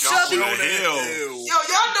that I'm chubby. Yo,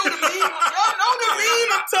 y'all know the meme. Y'all know the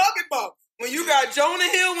meme I'm talking about. When you got Jonah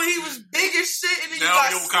Hill when he was big as shit, and then now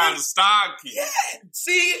you kind of stocky. Yeah.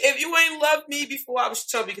 See, if you ain't loved me before I was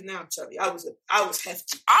chubby, because now I'm chubby. I was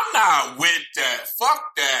hefty. I'm not with that.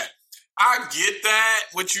 Fuck that. I get that,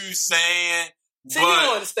 what you saying. See, you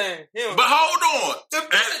don't understand. But hold on. The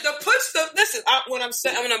push stuff. Listen, what I'm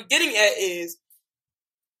getting at is,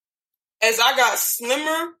 as I got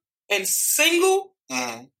slimmer and single,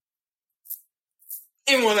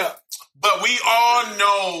 it went up. But we all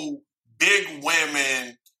know big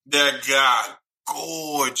women that got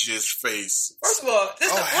gorgeous faces. First of all,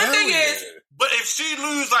 one thing is, but if she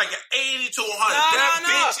lose like 80 to 100,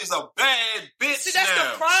 bitch is a bad bitch. See, that's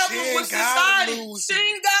the problem with society. She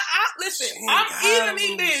ain't got. Listen, even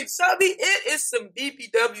me being chubby, it is some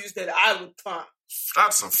BBWs that I would climb.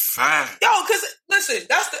 That's a fact. Yo, because listen,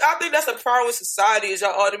 I think that's the problem with society is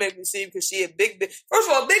y'all automatically see because she a big bitch. First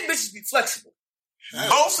of all, big bitches be flexible.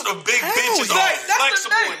 Most of the big bitches are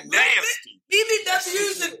flexible and nasty.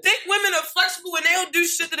 BBWs and thick women are flexible and they'll do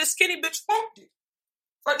shit that a skinny bitch won't do.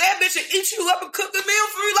 Or that bitch will eat you up and cook a meal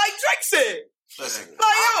for you like Drake said. Listen,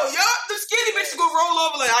 like, the skinny bitch go roll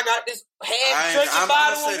over like, I got this half-drinking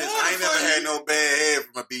bottle of water. I ain't never had no bad head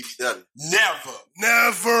from a BBW. Never.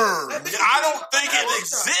 Never. I don't think it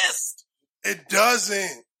exists. It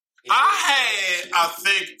doesn't. I had a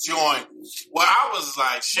thick joint where I was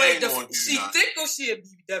like, shame on you. She thick or she a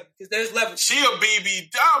BBW? Because there's levels. She a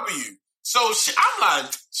BBW. So I'm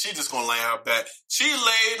like, she just gonna lay her back. She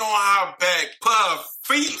laid on her back, put her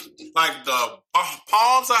feet, like the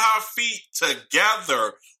palms of her feet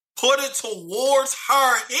together, put it towards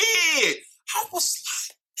her head. I was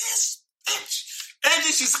like, this bitch. And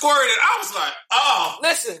then she squirted. I was like, oh.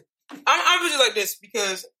 Listen, I'm really like this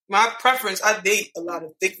because my preference, I date a lot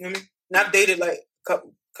of thick women. And I've dated like a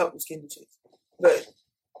couple skinny chicks. But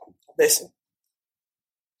listen,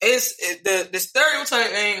 the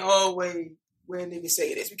stereotype ain't always where niggas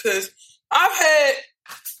say it is. Because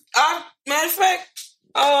matter of fact,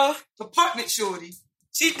 apartment shorty,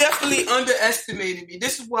 she definitely underestimated me.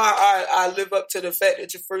 This is why I live up to the fact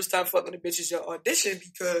that your first time fucking a bitch is your audition,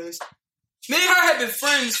 because me and her have been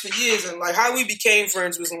friends for years, and like how we became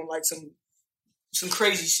friends was on like some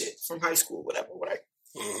crazy shit from high school, whatever.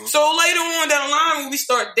 Mm-hmm. So later on down the line, when we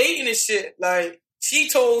start dating and shit, like she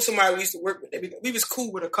told somebody we used to work with, we was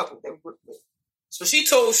cool with a couple that we worked with. So she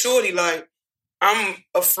told Shorty, like, I'm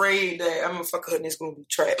afraid that I'm gonna fuck her and it's gonna be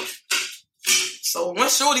trash. So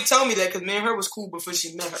once Shorty told me that, because me and her was cool before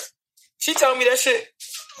she met her, she told me that shit.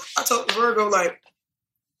 I told the Virgo, like,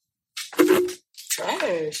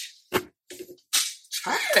 trash. And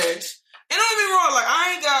don't get me wrong, like,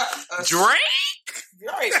 I ain't got a Drake?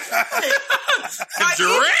 Right. Like,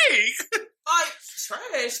 Drake? Like,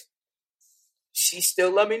 trash. She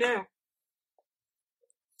still love me now.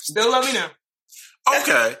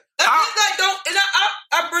 Okay.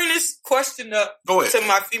 I bring this question up to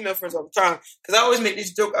my female friends all the time, because I always make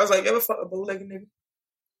this joke. I was like, you ever fuck a bow-legged nigga?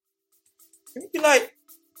 And he'd be like,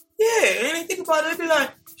 yeah. And they think about it, they'd be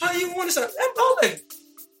like, how you want to say that bow-legged?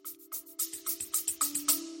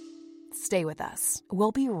 Stay with us.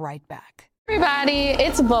 We'll be right back. Everybody,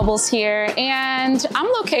 it's Bubbles here, and I'm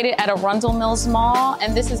located at Arundel Mills Mall,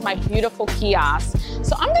 and this is my beautiful kiosk.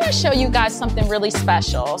 So I'm going to show you guys something really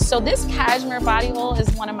special. So this cashmere body oil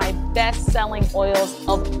is one of my best-selling oils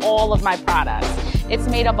of all of my products. It's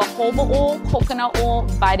made up of jojoba oil, coconut oil,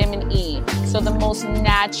 vitamin E, so the most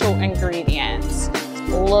natural ingredients.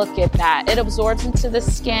 Look at that. It absorbs into the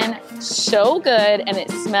skin so good, and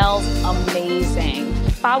it smells amazing.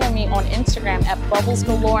 Follow me on Instagram at Bubbles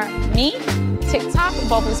Galore Me, TikTok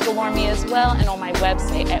Bubbles Galore Me as well, and on my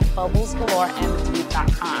website at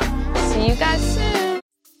bubblesgaloremd.com. See you guys soon.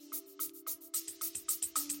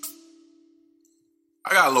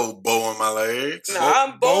 I got a little bow on my legs. Nah,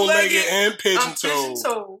 I'm bow-legged and pigeon-toed.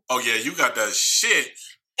 Oh yeah, you got that shit.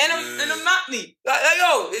 And I'm not me. Like,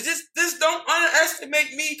 yo, it's just don't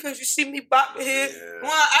underestimate me because you see me bopping here. Yeah.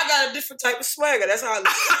 Well, I got a different type of swagger. That's how I look.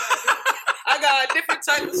 I got a different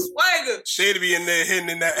type of swagger. Shady be in there hitting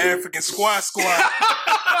in that African squat.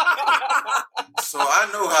 So I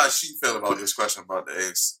know how she felt about this question about the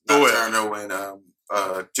ex. Turner and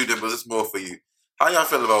Two Dimples. It's more for you. How y'all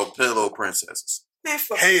feel about pillow princesses? Man,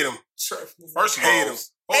 fuck. Hate them. First of all,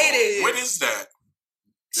 hate it. What is that?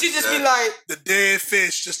 She just be like, the dead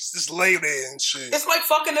fish just lay there and shit. It's like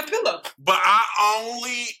fucking a pillow. But I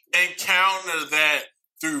only encounter that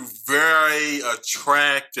through very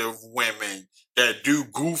attractive women that do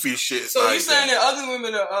goofy shit. So like you saying that other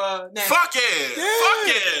women are nasty? Fuck it. Yeah. Fuck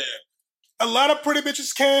it. A lot of pretty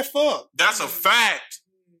bitches can't fuck. That's a fact.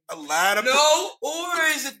 A lot of or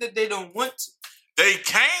is it that they don't want to? They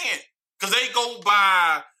can't. Because they go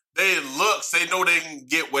by their looks. They know they can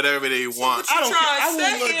get whatever they want. I will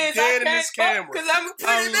look dead in this camera.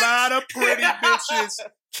 A lot of pretty bitches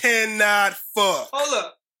cannot fuck. Hold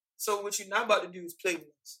up. So what you're not about to do is play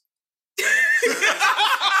with us. It's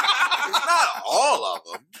not all of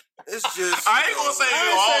them. It's just... I ain't gonna say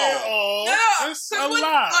all. No, it's a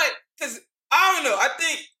lot. Because I don't know. I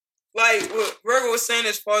think like what Virgo was saying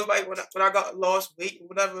as far as like when I got lost weight or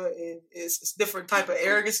whatever, and it's a different type of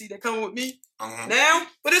arrogancy that come with me now.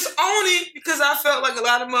 But it's only because I felt like a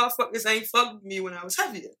lot of motherfuckers ain't fucked with me when I was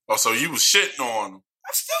heavier. Oh, so you was shitting on them. I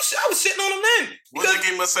was shitting on them then. What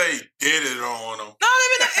did they say? Did it on them? No,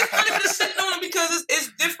 it's not even shitting on them because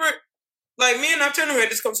it's different. Like me and Turner had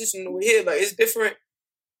this conversation over here. Like it's different.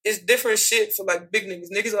 It's different shit for like big niggas.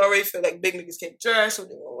 Niggas already feel like big niggas can't dress, so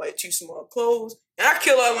they want like too small clothes. And I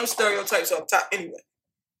kill all them stereotypes off top anyway.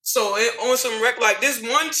 So on some like this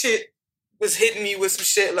one chick was hitting me with some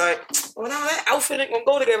shit like, oh no, that outfit ain't gonna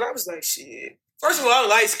go together. I was like, shit. First of all, I'm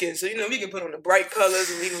light skinned, so we can put on the bright colors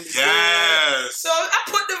and we gonna be good. So I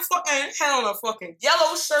put had on a fucking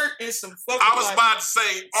yellow shirt and some fucking. I was about to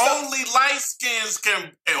say only light skins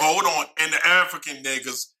can hold on, and the African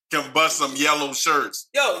niggas can bust some yellow shirts.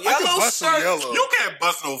 Yo, I can yellow bust some shirt. yellow. You can't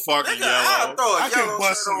bust no fucking Nigga, yellow. I can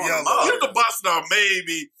bust some yellow. You can bust a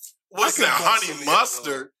maybe. What's I can that? bust Honey some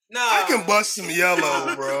mustard. Nah. I can bust some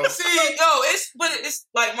yellow, bro. See, yo, it's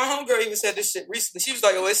like my homegirl even said this shit recently. She was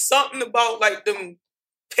like, "Oh, it's something about like them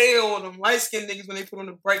pale and them light skinned niggas when they put on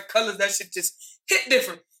the bright colors. That shit just hit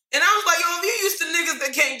different." And I was like, "Yo, if you used to niggas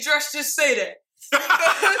that can't dress, just say that."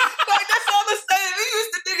 Like that's all I'm saying. If you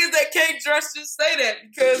used to niggas that can't dress, just say that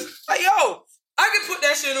because like, yo, I can put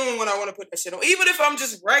that shit on when I want to put that shit on, even if I'm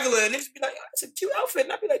just regular and niggas be like, "Oh, it's a cute outfit,"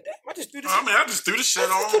 and I be like, "Damn, I just threw this." I just threw the shit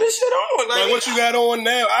on. Put this shit on. Like what you got on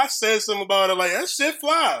now? I said something about it. Like that shit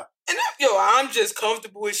fly. And I'm just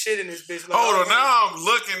comfortable with shit in this bitch. Like, Hold on, now I'm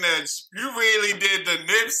looking at you. You really did the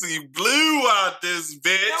Nipsey blue out this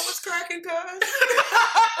bitch. That was cracking, cuz.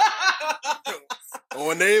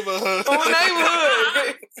 On neighborhood.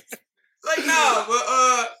 Like, no, but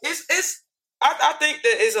it's. I think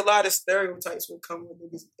that there's a lot of stereotypes when come with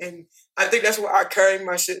niggas, and I think that's why I carry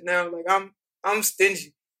my shit now. Like I'm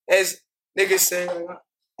stingy, as niggas say. Like,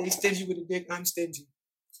 they stingy with a dick. I'm stingy.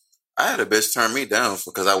 I had a bitch turn me down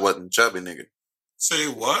because I wasn't chubby, nigga. Say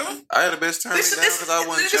what? I had a bitch turn me down because I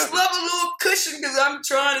wasn't Niggas chubby. love a little cushion because I'm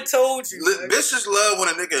trying to told you. Like, Bitches love when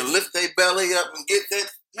a nigga lift their belly up and get that.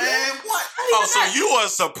 Man, what? Oh, so you a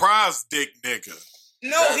surprise dick nigga?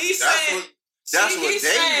 No, he's saying. That's what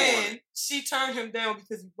they want. She turned him down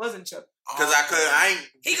because he wasn't chubby. Because I ain't.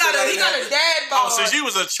 He got a dad bod. Oh, so she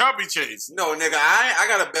was a chubby chase. No, nigga, I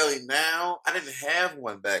got a belly now. I didn't have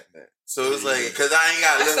one back then. So it's like, because I ain't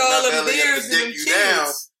got to lift my belly up to dick you down,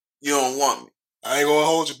 you don't want me. I ain't gonna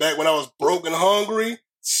hold you back. When I was broke and hungry,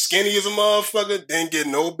 skinny as a motherfucker, didn't get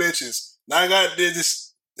no bitches. Now I got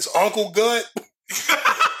this uncle gut.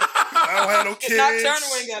 I don't have no kids. Not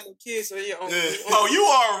Turner ain't got no kids, so yeah. Oh, you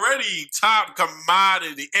already top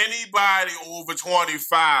commodity. Anybody over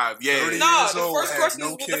 25, yeah. No, the first question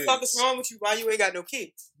is, what the fuck is wrong with you? Why you ain't got no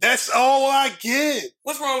kids? That's all I get.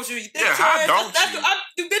 What's wrong with you? You dick Yeah, trash? how don't you?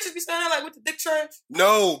 Do bitches be saying that like with the dick trash?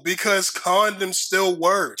 No, because condoms still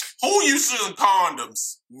work. Who uses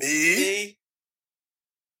condoms? Me?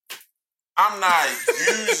 I'm not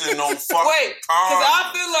using no fucking Wait, because condoms.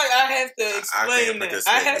 I feel like I have to explain that.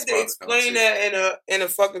 I have to explain that in a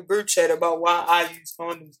fucking group chat about why I use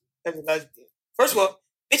condoms as a lesbian. First of all,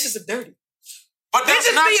 bitches are dirty. But that's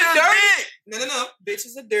bitches not being your dirty. dick. No.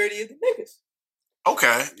 Bitches are dirtier than niggas.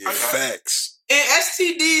 Okay. Yeah. Facts. And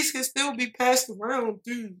STDs can still be passed around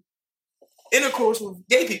through intercourse with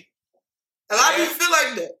gay people. A lot of people feel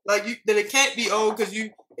like that. Like that it can't be old because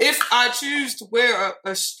if I choose to wear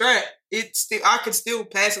a strap, I can still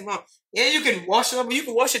pass them on. Yeah, you can wash it up, but you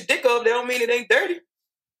can wash your dick up. That don't mean it ain't dirty.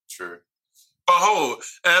 True. But hold,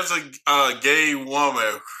 as a gay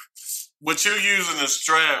woman, with you using a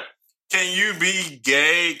strap, can you be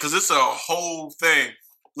gay? Because it's a whole thing.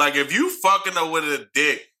 Like if you fucking her with a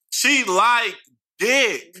dick, she like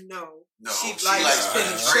dick. No, she likes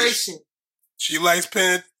penetration. She likes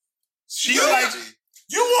pen. She You likes.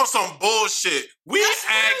 You want some bullshit? We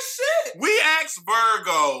asked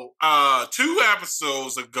Virgo 2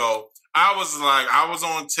 episodes ago. I was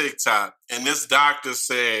on TikTok, and this doctor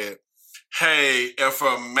said, "Hey, if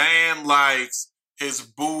a man likes his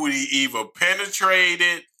booty either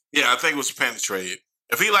penetrated, I think it was penetrated.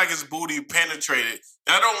 If he like his booty penetrated,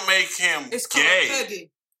 that don't make him It's gay. called pegging.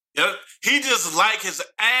 Yeah, he just like his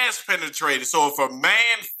ass penetrated. So if a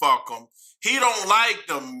man fuck him, he don't like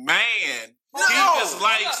the man." No, he just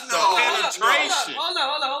likes the penetration. Hold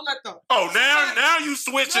on, though. Oh, now you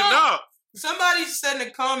switching up. Somebody said in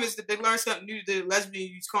the comments that they learned something new that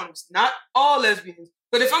lesbians use condoms. Not all lesbians.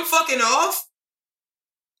 But if I'm fucking off,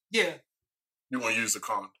 yeah. You want to use a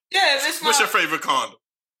condom? Yeah, that's my... What's your favorite condom?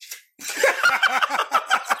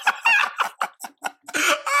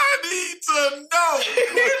 I need to know.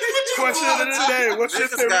 Question of the day. What's your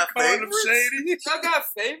favorite condom, Shady? Y'all got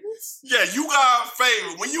favorites? Yeah, you got a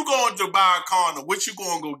favorite. When you going to buy a condom, what you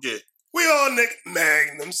going to go get? We all nick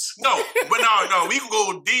Magnums. No, but no. We can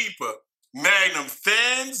go deeper. Magnum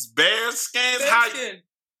thins, bear skins.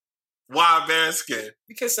 Why bear skin?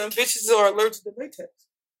 Because some bitches are allergic to latex.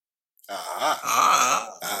 All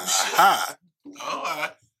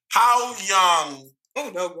right. How young? Oh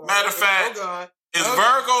no, God. Matter of fact, is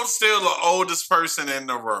Virgo still the oldest person in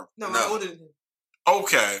the room? No, I'm older than him.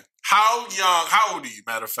 Okay. How young? How old are you?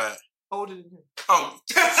 Matter of fact. Older than him. Oh,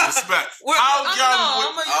 respect. How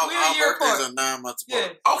young? We're a year apart. Are 9 months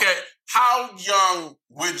apart. Yeah. Okay. How young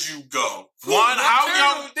would you go? How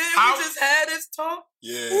young? We just had this talk?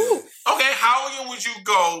 Yeah. Ooh. Okay. How young would you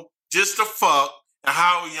go just to fuck? And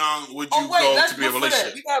how young would you go to be a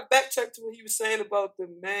relationship? We got backtrack to what he was saying about the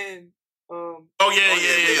man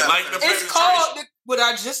Yeah. Like the It's called what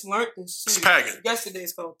I just learned this shit. It's pegging. Yesterday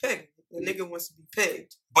it's called pegging. The nigga wants to be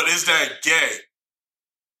pegged. But is that gay?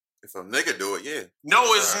 If a nigga do it, yeah.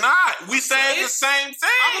 No, it's not. We saying the same I'm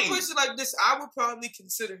thing. gonna put it like this. I would probably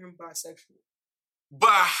consider him bisexual.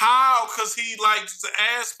 But how? Because he likes the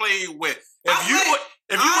ass played with. If you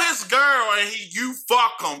his girl and you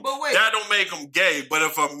fuck him, that don't make him gay. But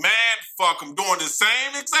if a man fuck him doing the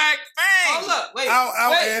same exact thing, hold up, wait.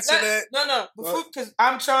 I'll answer that. No, because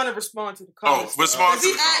I'm trying to respond to the comments. Respond to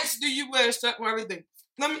the comments. He asked, "Do you wear a strap or everything?"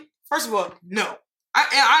 First of all, no.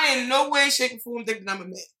 I in no way, shape, or form think that I'm a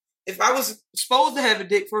man. If I was supposed to have a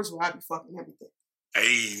dick, first of all, I'd be fucking everything.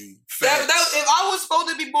 Hey, if I was supposed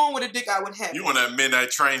to be born with a dick, I would have. You on that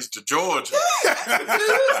midnight trains to Georgia? Listen,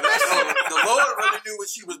 the Lord really knew what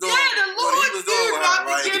she was doing. Yeah, the Lord did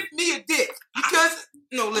not give me a dick because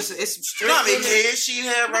listen, it's some straight. You know how many kids she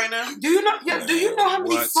have right now? Do you know? Yeah, do you know how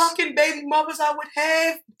many fucking baby mothers I would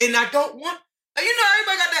have, and I don't want? Like,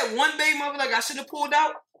 everybody got that one baby mother like I should have pulled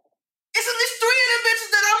out. It's at least 3 of them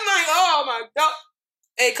bitches that I'm like, oh my god.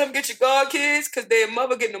 Hey, come get your god kids, because their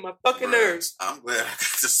mother getting on my fucking nerves. I'm glad I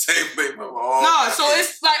got the same baby mother. So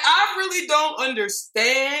it's like, I really don't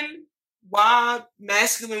understand why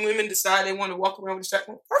masculine women decide they want to walk around with a strap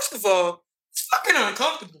on. First of all, it's fucking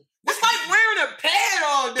uncomfortable. It's like wearing a pad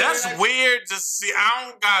all day. That's weird to see. I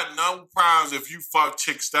don't got no problems if you fuck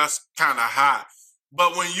chicks. That's kind of hot.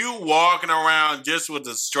 But when you walking around just with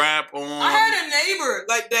the strap on. I had a neighbor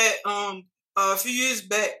like that a few years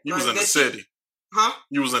back. You was in the city. Huh?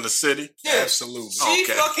 You was in the city? Yeah. Absolutely. She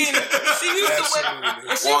used to wear... Walking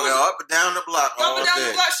up and down the block all day. Up and down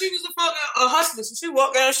the block. She was a hustler. So she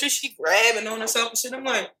walked down the street, she grabbing on herself and shit. I'm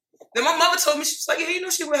like... Then my mother told me, she was like, yeah,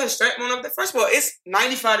 she wear her strap on up there. First of all, it's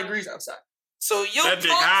 95 degrees outside. So that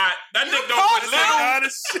dick hot. That dick don't put lit on.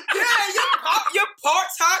 Yeah, your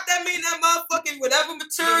parts hot. That mean that motherfucking whatever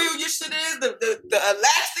material your shit is, the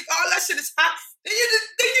elastic, all that shit is hot. Then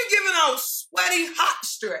you giving out sweaty hot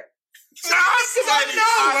strap. Sweaty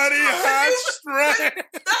hot strap.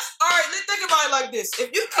 That's all right. Let's think about it like this: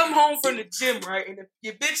 if you come home from the gym, right, and if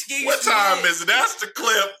your bitch give you what time is it? That's the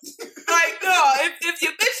clip. Like, no, if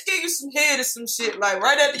your bitch give you some head or some shit, like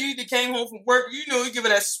right after you came home from work, you give her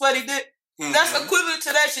that sweaty dick. Mm-hmm. That's equivalent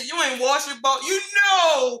to that shit. You ain't wash your ball. You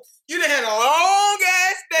done had a long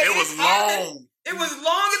ass day. It was long. It was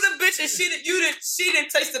long as a bitch, and she didn't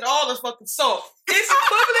tasted all the fucking salt. It's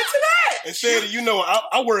equivalent to that. And said,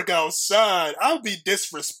 I work outside. I'll be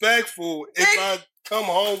disrespectful if I come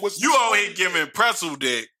home with. You out here giving pretzel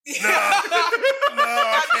dick. No, I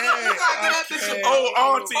can't.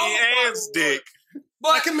 Oh, Auntie Anne's dick. But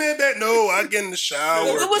I commend that. No, I get in the shower.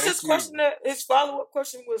 What was his question? His follow-up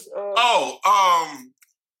question was.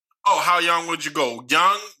 How young would you go?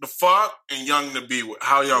 Young to fuck and young to be with.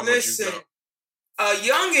 How young would you go? A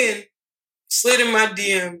youngin' slid in my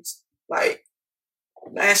DMs like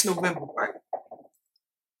last November, right?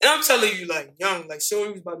 And I'm telling you, like young, like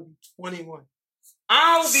Shorty was about to be 21.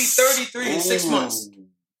 I'll be 33 in 6 months,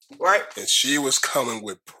 right? And she was coming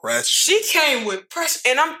with pressure. She came with pressure,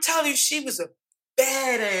 and I'm telling you, she was a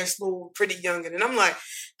badass little pretty youngin'. And I'm like,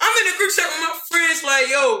 I'm in a group chat with my friends, like,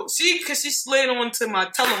 yo, because she slid onto my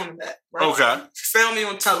Telegram app, right? Okay. She found me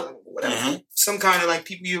on Telegram or whatever. Mm-hmm. Some kind of like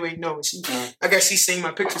people you ain't know. I guess she's seen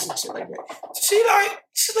my pictures and shit like that. So she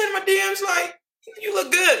slid in my DMs like, you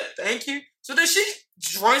look good. Thank you. So then she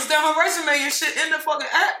runs down her resume and shit in the fucking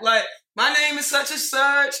app. Like, my name is such and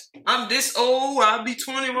such. I'm this old. I'll be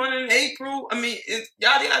 21 in April. I mean,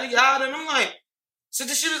 yada, yada, yada. And I'm like, so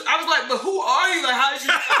then I was like, but who are you? Like, how did you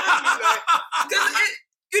find me? Like,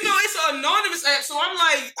 because it's an anonymous app, so I'm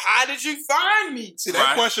like, how did you find me? See,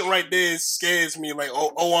 that question right there scares me. Like,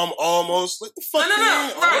 I'm almost. What the fuck? No.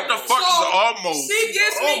 Right. What the fuck is almost?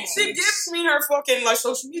 She gives me her fucking like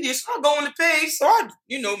social media, so I go on the page. So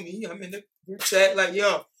me, I'm in the group chat, like,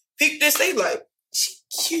 yo, peep this. They like, she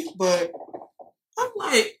cute, but I'm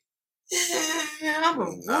like, yeah, I'm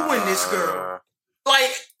gonna ruin this girl.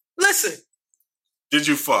 Like, listen. Did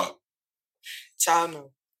you fuck? Child,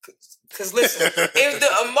 no. Because listen, if the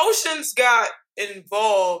emotions got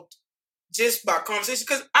involved just by conversation,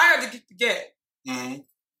 because I had to get the gag. Mm-hmm.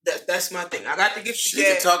 That's my thing. I got to get the gag. She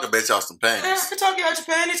can talk a bitch out some panties. Yeah, I can talk you out your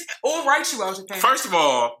panties or write you out your panties. First of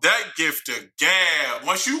all, that gift of gab.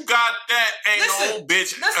 Once you got that, ain't no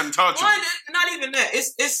bitch untouchable. Not even that.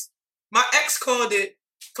 It's my ex called me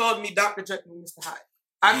Dr. Jekyll and Mr. Hyde.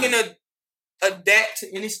 I can adapt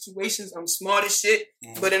to any situations. I'm smart as shit,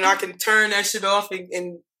 but then I can turn that shit off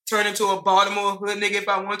and turn into a Baltimore hood nigga if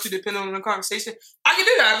I want to, depending on the conversation. I can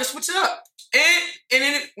do that. I can switch it up. And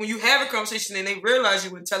then when you have a conversation and they realize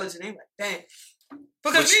you're intelligent, they're like, dang,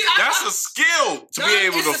 Because that's a skill to be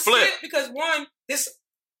able to flip. Because one, this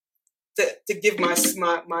to give my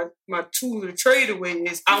tool of the trade away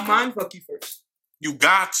is I'll mind fuck you first. You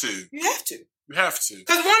got to. You have to. You have to.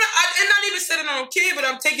 Because one, and not even saying I don't care, but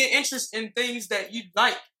I'm taking interest in things that you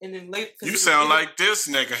like, and then later. You sound like this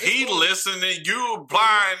nigga. He listening, you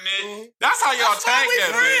blind. That's how y'all tag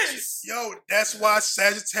that bitch. Yo, that's why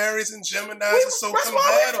Sagittarius and Geminis are so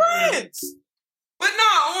compatible. But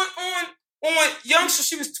no, on youngster,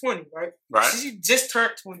 she was 20, right? Right. She just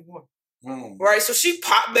turned 21. Right, so she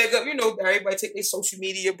popped back up. You know, everybody take their social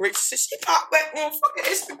media breaks. So she popped back on fucking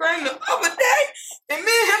Instagram the other day, and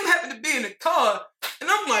me and him happened to be in the car, and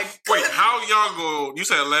I'm like, wait, how young ago? You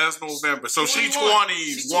said last November, so 21.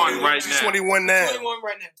 She's 21 right now. She's 21 now. 21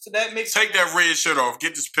 right now. So that makes take that red shirt off.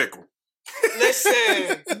 Get this pickle.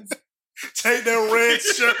 Listen. Take that red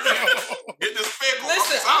shirt off. Get this pickle.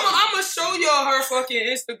 Listen, I'm gonna show y'all her fucking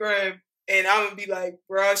Instagram, and I'm gonna be like,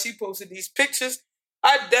 bro, she posted these pictures.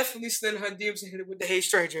 I definitely send her DMs and hit it with the Hey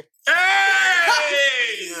Stranger.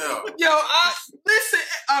 Hey! Yo, listen,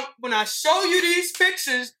 when I show you these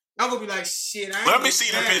pictures, I'm gonna be like, shit, let me see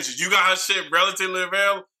the pictures. You got her shit relatively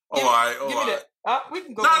available? All right. Give me that. We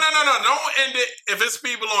can go. No. Don't end it. If it's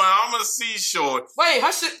people on, I'm gonna see short. Wait,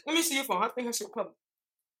 her shit, let me see your phone. I think her shit public.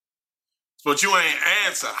 But you ain't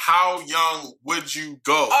answer. How young would you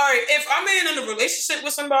go? All right, if I'm in a relationship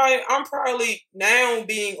with somebody, I'm probably, now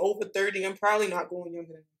being over 30, I'm probably not going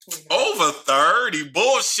younger than 29. Over 30?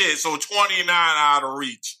 Bullshit. So 29 out of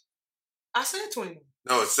reach. I said 29.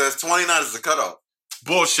 No, it says 29 is the cutoff.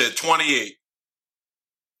 Bullshit. 28.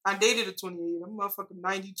 I dated a 28. I'm motherfucking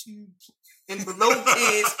 92 and below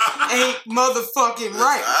kids ain't motherfucking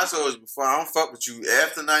right. I told you before, I don't fuck with you.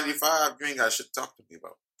 After 95, you ain't got shit to talk to me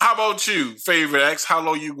about. How about you, favorite ex? How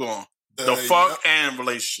low you going? The fuck and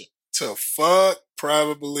relationship. To fuck,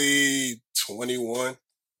 probably 21.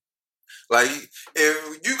 Like,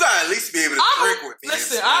 if you gotta at least be able to drink with me.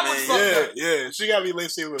 Listen, I would fuck her. Yeah, she gotta be able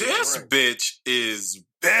to This drink. bitch is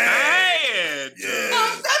bad. Yeah.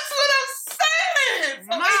 That's what I'm saying.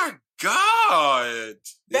 My God.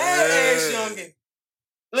 Bad ass youngin'.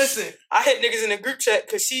 Listen, I hit niggas in the group chat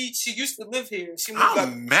because she used to live here. She moved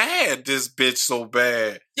I'm mad this bitch so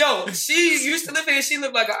bad. Yo, she used to live here. She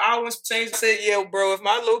lived like an hour and change. I said, yo, bro, if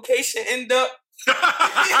my location end up.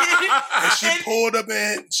 And she pulled up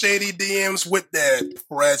in shady DMs with that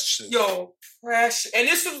pressure. Yo, pressure. And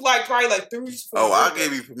this was like probably like 3 weeks before. Oh, I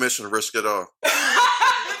gave you permission to risk it all.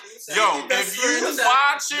 Yo, if you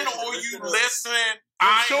watching or you listening,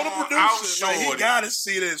 show the producer. Like, he gotta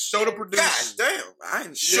see this. Show the producer. God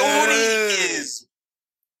damn. Shorty is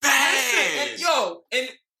bad. And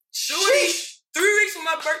Shorty, 3 weeks from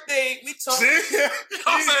my birthday, we talked.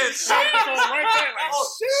 I'm saying shit right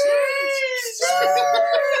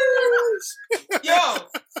there. Yo,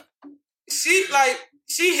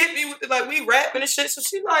 she hit me with we rapping and shit. So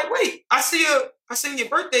she like, wait, I seen your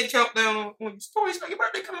birthday countdown on your story. She's like, your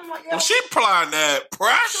birthday coming. I'm like, yo. Well, she applying that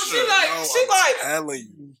pressure. So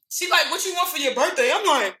she like, what you want for your birthday? I'm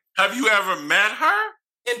like, have you ever met her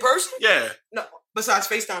in person? Yeah. No, besides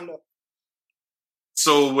FaceTime though.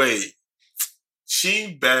 So wait,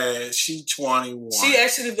 she bad. She 21. She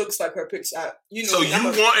actually looks like her picture. So you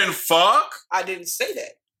wanting fuck? I didn't say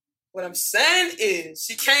that. What I'm saying is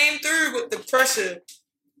she came through with the pressure,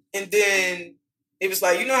 and then it was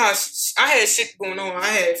like, you know how I had shit going on. I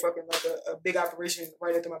had fucking like a big operation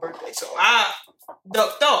right after my birthday, so I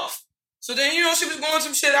ducked off. So then, you know, she was going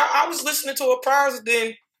some shit. I was listening to her priors, and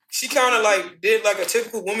then she kind of like did like a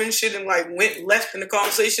typical woman shit and like went left in the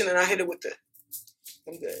conversation, and I hit her with the,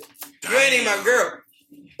 I'm good. You ain't even my girl.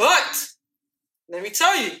 But let me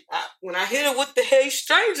tell you, when I hit her with the Hey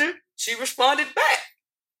Stranger, she responded back.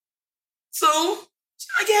 So she's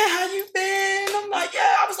like, yeah, how you been? I'm like,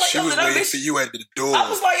 yeah. I was like, she was waiting for you at the door. I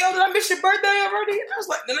was like, yo, did I miss your birthday already? And I was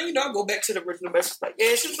like, then you know, I go back to the original message. Like,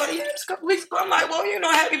 yeah. She was like, yeah, it's a couple weeks ago. I'm like, well, you know,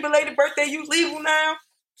 happy belated birthday. You legal now.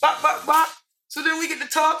 Bop, bop, bop. So then we get to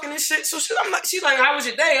talking and shit. So she's like, how was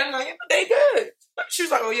your day? I'm like, yeah, my day good. She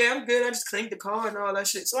was like, oh yeah, I'm good. I just cleaned the car and all that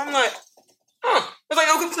shit. So I'm like, I was like,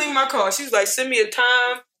 come clean my car. She was like, send me a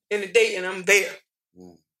time and a date and I'm there.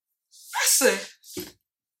 I said,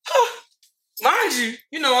 mind you,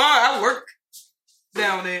 you know, I work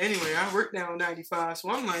down there anyway. I work down 95,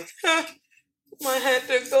 so I'm like, might have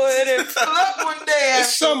to go ahead and pull up one day.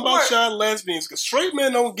 It's something about y'all lesbians, because straight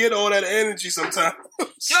men don't get all that energy sometimes.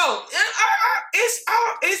 Yo,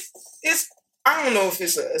 it's I don't know if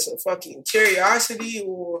it's a fucking curiosity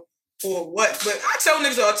or what, but I tell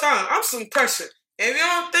niggas all the time, I'm some pressure. And if you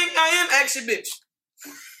don't think I am, ask your bitch.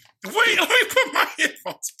 Wait, let me put my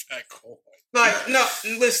headphones back on. Like, no,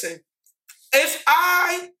 listen. if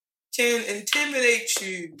I can intimidate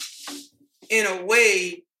you in a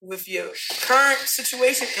way with your current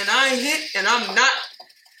situation and I ain't hit and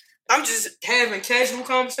I'm just having casual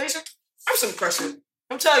conversation, I'm some pressure.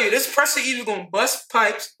 I'm telling you, this pressure either gonna bust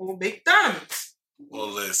pipes or make diamonds. Well,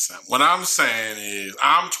 listen, what I'm saying is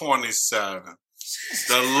I'm 27.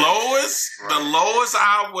 The lowest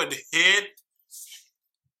I would hit.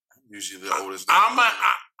 Usually the oldest. I'm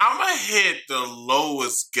a hit the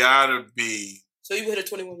lowest gotta be. So you hit a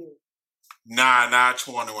 21-year-old? Nah, not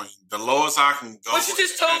 21. The lowest I can go. But you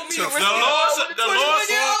just told me the the lowest. I'm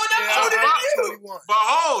 21. But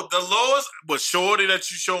hold, the lowest. But shorty that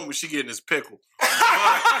you showed me, she getting this pickle.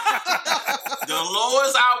 The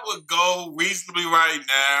lowest I would go reasonably right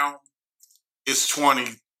now is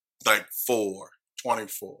 24.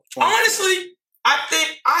 Honestly, I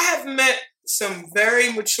think I have met some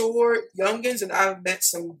very mature youngins and I've met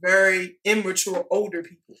some very immature older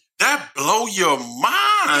people. That blow your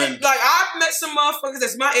mind. Like, I've met some motherfuckers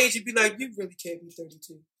that's my age and be like, you really can't be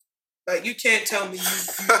 32. Like, you can't tell me you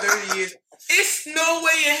 30 years. It's no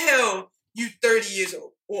way in hell you 30 years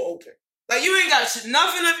old or older. Like, you ain't got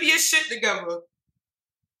nothing of your shit together.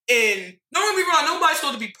 And don't get me wrong, nobody's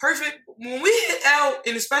supposed to be perfect. When we hit out,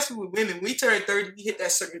 and especially with women, when we turn 30, we hit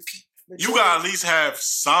that certain peak. You gotta at least have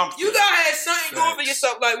something. You gotta have something going for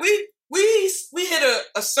yourself. Like, we hit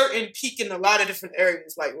a certain peak in a lot of different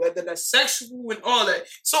areas, like whether that's sexual and all that.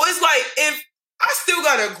 So it's like, if I still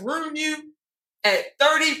gotta groom you at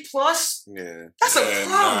 30 plus, that's a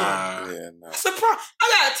problem. That's a problem. I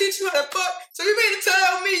gotta teach you how to fuck. So you mean to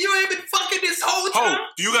tell me you ain't been fucking this whole time?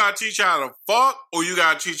 Do you gotta teach you how to fuck, or you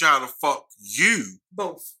gotta teach you how to fuck you?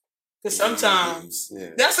 Both. Because sometimes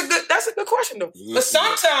that's a good question though. But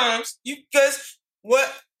sometimes because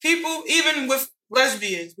what people, even with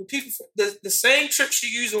lesbians, with people, the same trips you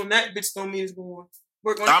use on that bitch don't mean it's going to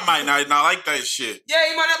work on. I might not like that shit. Yeah,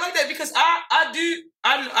 you might not like that because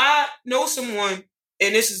I know someone,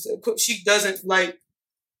 and she doesn't like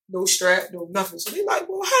no strap, no nothing. So they like,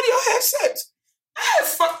 well, how do y'all have sex? I had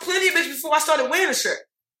fucked plenty of bitches before I started wearing a strap.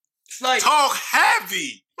 Like, talk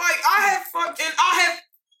heavy. Like, I have fucked, and I have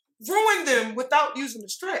ruined them without using the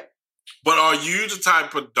strap. But are you the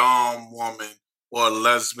type of dom woman or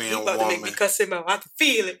lesbian woman? To make me cuss him out. I can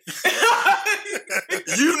feel it.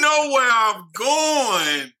 You know where I'm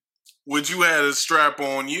going. Would you have a strap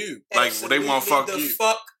on you? Absolutely. Like, they want to fuck you?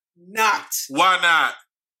 Fuck not. Why not?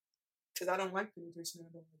 Because I don't like penetration. I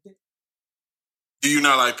don't like dick. Do you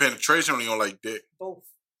not like penetration or you don't like dick? Both.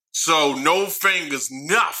 So no fingers,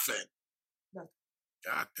 nothing. Nothing.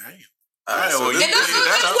 God damn. All right, so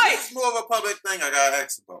this is more of a public thing I got to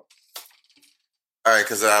ask about. All right,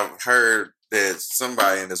 because I've heard that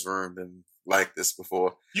somebody in this room been like this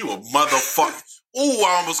before. You a motherfucker. Ooh,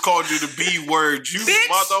 I almost called you the B word. You bitch.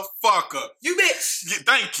 Motherfucker. You bitch. Yeah,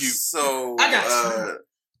 thank you. So, I got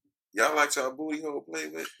y'all like y'all booty hole play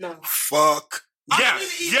with? No. Fuck. Yeah.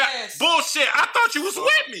 Bullshit. I thought you was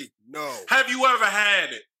with me. No. Have you ever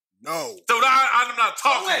had it? No. So I'm not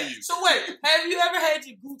talking to you. So wait, have you ever had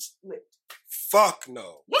your gooch licked? Fuck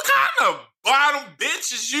no. What kind of bottom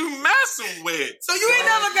bitches you messing with? So you ain't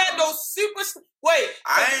never got no super... Wait.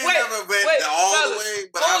 I ain't never went all the way,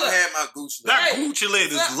 but I've had my gooch lit. That gooch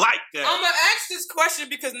lit is like that. I'm going to ask this question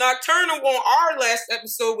because Nocturnal on our last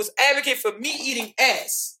episode was advocate for me eating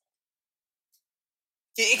ass.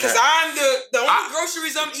 Because I'm the only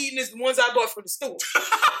groceries I'm eating is the ones I bought from the store.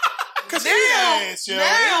 Because now,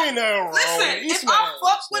 ain't nothing wrong. Listen, if I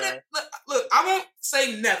fuck with it, look, I won't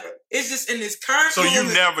say never. It's just in this current So moment.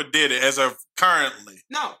 You never did it as of currently?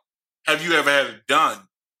 No. Have you ever had it done?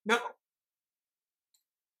 No.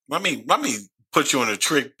 Let me put you in a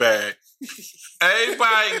trick bag.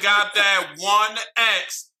 Everybody got that one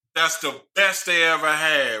ex that's the best they ever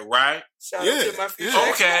had, right? Shout out to my future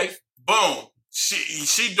ex-wife. Boom.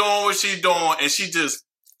 She doing what she doing, and she just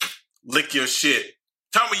lick your shit.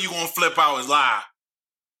 Tell me you gonna flip out and lie.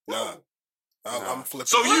 Nah. I'm flipping.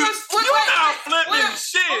 So you're not flipping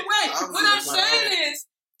shit. What I'm saying is,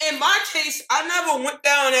 in my case, I never went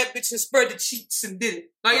down that bitch and spread the cheeks and did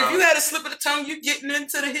it. Like, if you had a slip of the tongue, you getting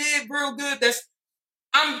into the head real good.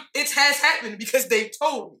 It has happened because they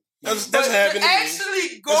told me. That's happened to me.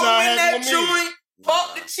 Actually go in that joint,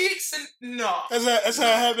 pop the cheeks, and no. That's how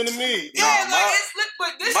it happened to me. Yeah,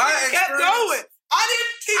 but this nigga kept going. I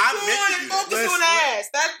didn't keep going and focus on ass.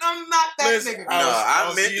 I'm not that nigga. No,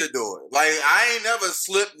 I meant to do it. Like, I ain't never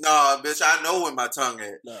slipped. Nah, bitch, I know where my tongue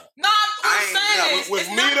is. Nah, what I'm saying is, it's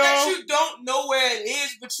not that you don't know where it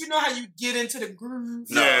is, but you know how you get into the groove.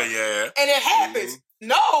 Yeah. And it happens.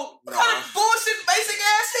 No. What kind of bullshit basic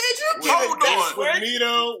ass head you giving? Hold on. With me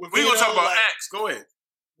though, we gonna talk about X. Go ahead.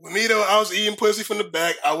 With me though, I was eating pussy from the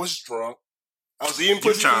back. I was drunk. I was eating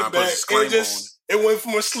pussy from the back. It went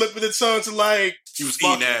from a slip of the tongue to like he was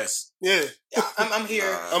eating ass. Yeah, I'm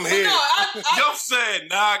here. I'm here. No, Yo said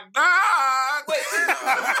knock knock. Wait.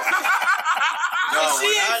 No, She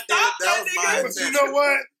ain't stopped that nigga. But you know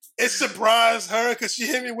what? It surprised her because she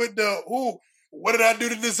hit me with the "Ooh, what did I do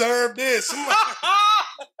to deserve this?"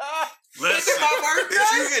 This is my birthday.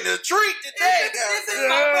 Bitch, you getting a treat today. This is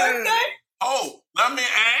my birthday. Oh, let me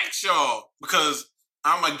ask y'all, because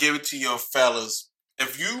I'm going to give it to your fellas.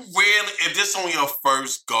 If this on your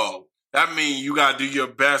first go, that means you got to do your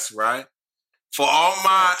best, right? For all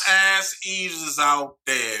my ass eaters out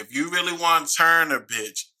there, if you really want to turn a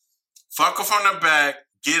bitch, fuck her from the back,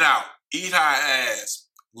 get out, eat her ass,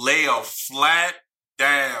 lay her flat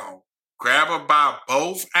down, grab her by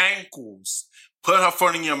both ankles, put her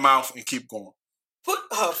foot in your mouth, and keep going. Put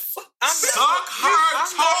her foot. Suck her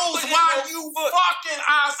toes while you fucking,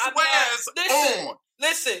 I swear, on.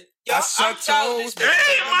 Listen. I suck toes.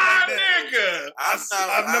 Hey, my nigga.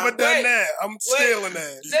 I've never done that. I'm stealing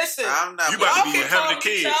that. Listen. You about to be having a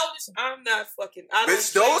kid. I'm not fucking.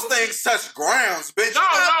 Bitch, those things touch grounds, bitch. No,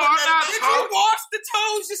 I'm not. Did you wash the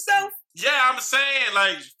toes yourself? Yeah, I'm saying,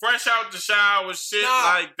 like, fresh out the shower, shit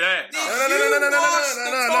like that.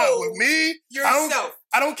 No. With me, yourself.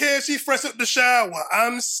 I don't care if she fresh up the shower.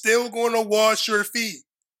 I'm still going to wash your feet.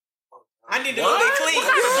 I need to know they clean.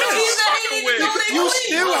 You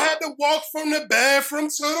still had to walk from the bathroom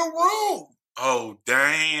to the room. Oh,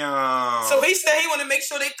 damn. So he said he want to make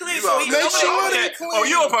sure they clean. Make sure they clean. Oh,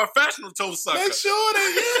 you a professional toe sucker. Make sure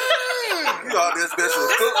they, You got this bitch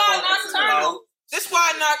with foot. This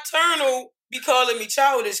why Nocturnal be calling me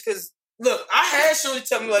childish, because, look, I had Shorty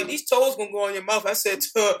tell me, like, these toes gonna go in your mouth. I said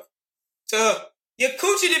to her, your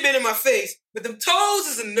coochie done been in my face, but them toes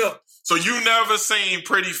is enough. So you never seen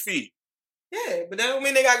pretty feet? Yeah, but that don't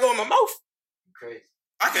mean they gotta go in my mouth. Crazy.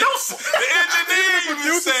 The engineer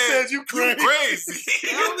producer said you crazy.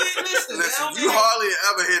 Listen, you hardly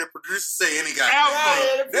ever hear the producer say any guy.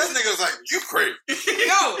 This nigga's like, you crazy. Yo,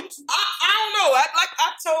 I don't know. I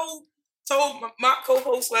told my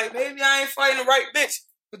co-host, like, maybe I ain't fighting the right bitch.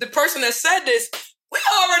 But the person that said this, we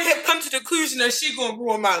already have come to the conclusion that she gonna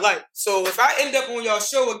ruin my life. So if I end up on y'all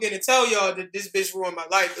show again and tell y'all that this bitch ruined my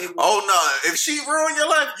life, oh no, if she ruined your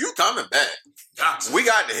life, you coming back. Gotcha. We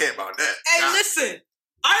got to hear about that. Hey, listen,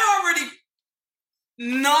 I already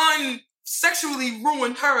non-sexually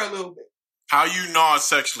ruined her a little bit. How you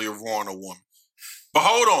non-sexually ruin a woman? But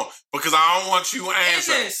hold on, because I don't want you to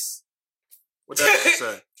answer. What that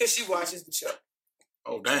say? Because she watches the show.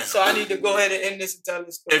 Oh, damn. So I need to go ahead and end this and tell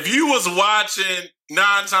this story. If you was watching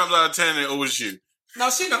 9 times out of 10, it was you. No,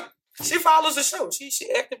 she know. She follows the show. She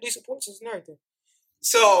actively supports us and everything.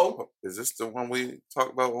 So. Is this the one we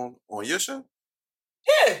talked about on your show?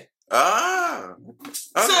 Yeah. Ah. Okay.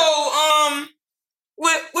 So,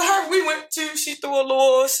 with her, she threw a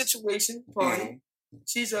little situation party. Mm-hmm.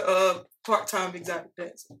 She's a part-time exotic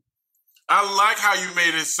dancer. I like how you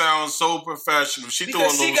made it sound so professional. She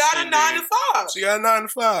got a 9 to 5. She got a 9 to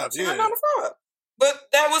 5. She got a 9 to 5. But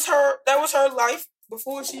that was her life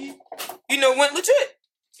before she, went legit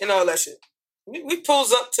and all that shit. We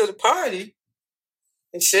pulls up to the party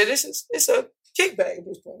and shit. It's a kickback at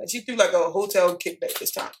this point. Like, she threw like a hotel kickback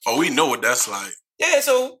this time. Oh, we know what that's like. Yeah,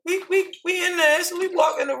 so we in there. So we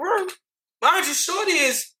walk in the room. Mind you, shorty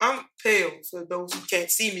I'm pale, so those who can't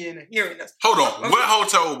see me and hearing us. Hold on, what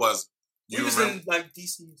hotel was it? We was in like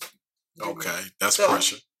DC. Okay, that's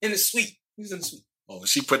pressure. In the suite. We was in the suite. Oh,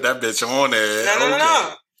 she put that bitch on there.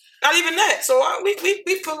 No. Not even that. So we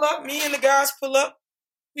pull up. Me and the guys pull up.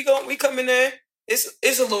 We come in there. It's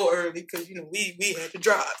a little early because we had to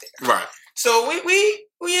drive there. Right. So we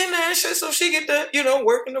in there and shit. So she get to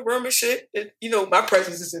work in the room and shit. And, my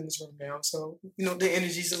presence is in this room now. So the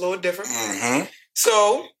energy's a little different. Mm-hmm.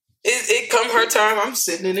 So it come her time. I'm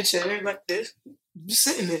sitting in the chair like this. I'm just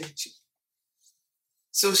sitting there.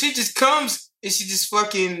 So she just comes and she just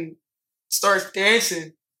fucking starts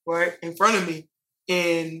dancing right in front of me.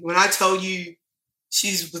 And when I tell you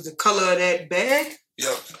she's with the color of that bag.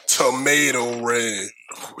 Yep, tomato red.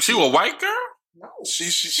 She a white girl? No.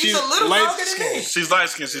 She's a little darker than me. She's light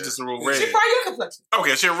skinned, she's just a little red. She's probably your complexion.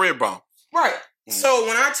 Okay, she's a red bone. Right. Mm. So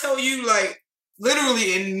when I tell you, like,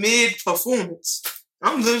 literally in mid-performance,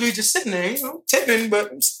 I'm literally just sitting there, tipping,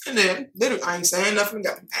 but I'm sitting there. Literally, I ain't saying nothing,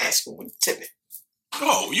 got my mask on, tipping.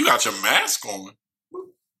 Oh, you got your mask on.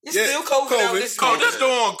 It's still COVID out this year. This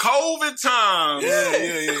during COVID time. Yeah.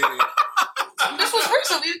 This was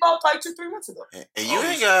recently, about like 2-3 months ago. And you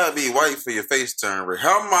ain't gotta be white for your face turn red.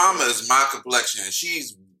 Her mama is my complexion.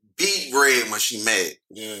 She's beet red when she mad.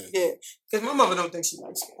 Yeah. Because my mother don't think she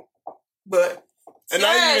likes it. But And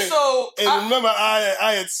remember,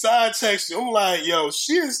 I had side texted. I'm like, yo,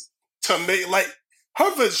 she is tomato. Like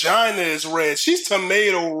her vagina is red. She's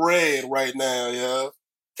tomato red right now, yo.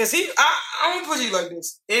 Because I'm gonna put it like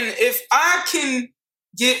this, and if I can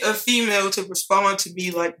get a female to respond to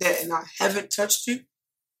me like that, and I haven't touched you,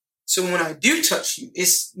 so when I do touch you,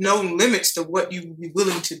 it's no limits to what you would be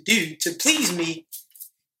willing to do to please me.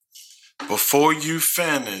 Before you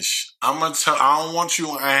finish, I don't want you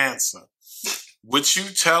to answer. What you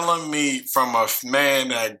telling me from a man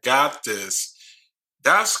that got this,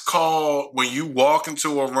 that's called, when you walk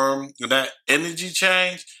into a room, that energy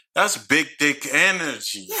change, that's big dick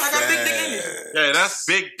energy. Yeah, I got big dick energy. Yeah, that's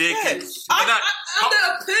big dick energy.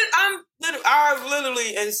 I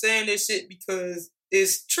literally am saying this shit because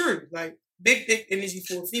it's true. Like, big dick energy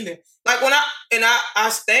for a female. Like, when I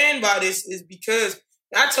stand by this is because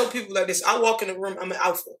I tell people like this, I walk in the room, I'm an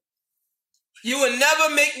alpha. You would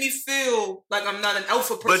never make me feel like I'm not an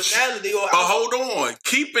alpha personality but hold on.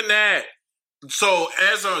 Keeping that. So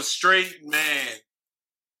as a straight man,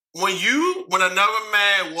 when another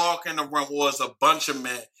man walk in the room or it's a bunch of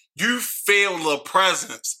men, you feel the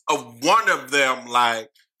presence of one of them like,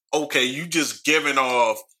 okay, you just giving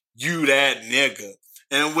off you that nigga.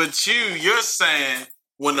 And with you're saying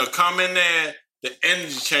when they come in there, the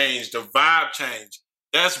energy change, the vibe change.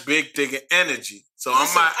 That's big dick energy. So I'm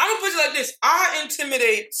gonna put it like this. I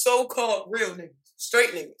intimidate so-called real niggas, straight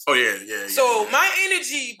niggas. Oh, yeah. So my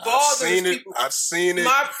energy bothers people. I've seen it.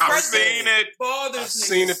 My presence bothers niggas. I've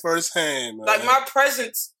seen it firsthand, man. Like, my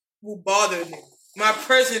presence will bother niggas. My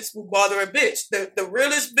presence will bother a bitch. The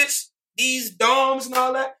realest bitch, these doms and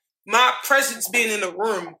all that, my presence being in the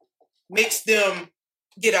room makes them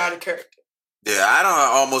get out of character. Yeah, I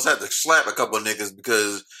don't almost have to slap a couple of niggas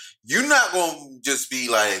because you're not going to just be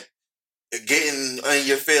like getting in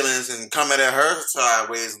your feelings and coming at her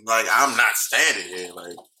sideways like I'm not standing here.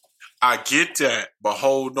 Like, I get that, but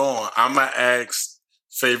hold on. I'm going to ask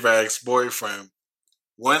favorite ex-boyfriend.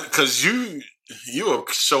 Because you a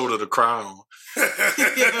shoulder to cry on.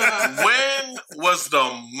 When was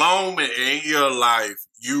the moment in your life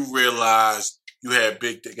you realized you had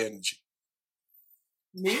big dick energy?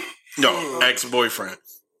 Me? No, ex-boyfriend.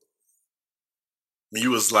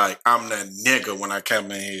 You was like, I'm that nigga when I came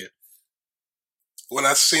in here. When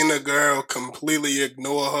I seen a girl completely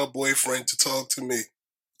ignore her boyfriend to talk to me.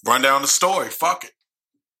 Run down the story. Fuck it.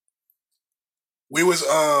 We was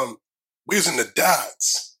in the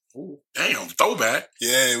docks. Ooh, damn, throwback.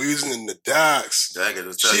 Yeah, we was in the docks. I got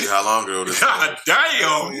to tell you how long ago this God was.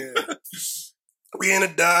 damn. Yeah. We in the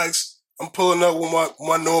docks. I'm pulling up with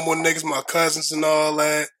my normal niggas, my cousins and all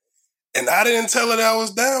that. And I didn't tell her that I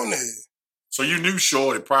was down there. So you knew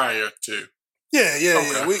Shorty prior to?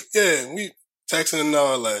 Yeah. We texting and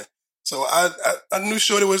all that. So I knew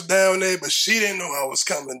Shorty was down there, but she didn't know I was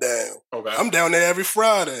coming down. Okay. I'm down there every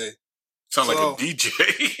Friday. Sound like a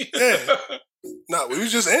DJ. Yeah. No, we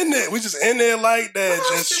was just in there. We just in there like that,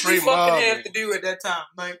 just straight mob. What have to do at that time?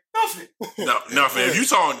 Like, nothing. No, nothing. If you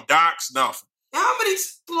saw in docks, nothing. How many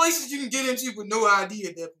places you can get into with no ID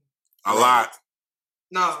at that point? A lot.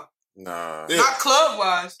 Nah. Nah. Yeah. Not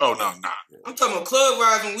club-wise. Oh, no, nah. I'm talking about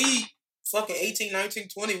club-wise when we fucking 18, 19,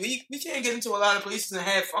 20. We can't get into a lot of places and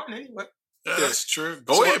have fun anyway. Yeah, that's true.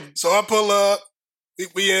 Go ahead. So I pull up.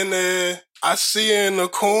 We in there. I see her in the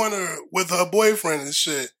corner with her boyfriend and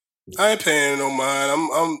shit. I ain't paying no mind.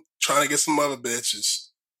 I'm trying to get some other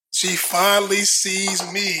bitches. She finally sees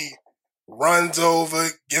me, runs over,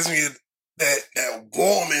 gives me that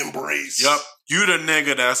warm embrace. Yup. You the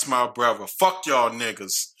nigga that's my brother. Fuck y'all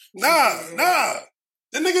niggas. Nah.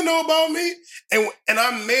 The nigga know about me. And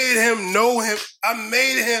I made him know him. I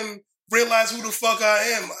made him realize who the fuck I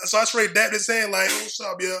am. So I straight dapped his hand like, what's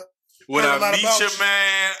up, yo? When I meet your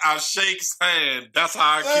man, I shake his hand. That's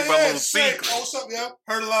how I keep a little secret. Oh, what's up, yo?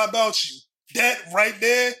 Heard a lot about you. That right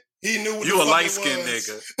there, he knew what you the a fuck light-skinned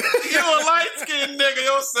nigga. You a light-skinned nigga.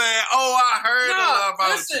 You're saying, oh, I heard a lot about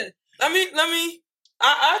listen, you. Let me.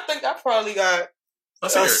 I think I probably got a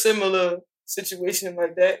similar situation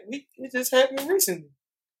like that. It just happened recently.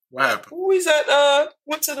 What happened? We was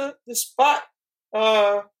went to the spot.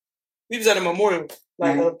 We was at a memorial,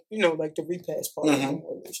 like like the repast part. Mm-hmm.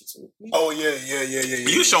 Of the memorial. Oh yeah.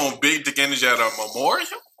 You showing big dick energy at a memorial?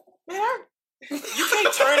 Man, you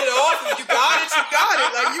can't turn it off. If you got it, you got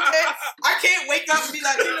it. Like you can't. I can't wake up and be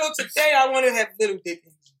like, today I want to have little dick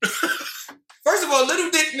energy. First of all,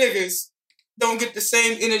 little dick niggas don't get the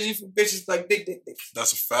same energy from bitches like big dick niggas.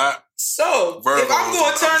 That's a fact. So if I'm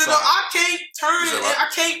going to turn it on, I can't turn it. I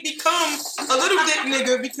can't become a little dick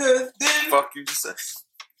nigga because then fuck you just said.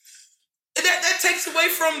 That takes away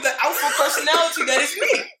from the alpha personality that is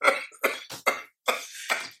me.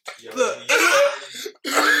 Look,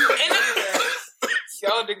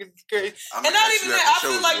 y'all niggas is crazy. And not even that, I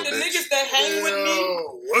feel like the niggas that hang with me,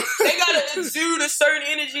 they gotta exude a certain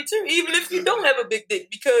energy too, even if you don't have a big dick.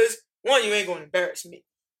 Because one, you ain't gonna embarrass me.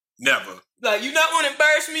 Never. Like, you're not gonna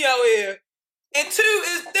embarrass me out here. And two,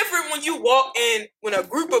 it's different when you walk in, when a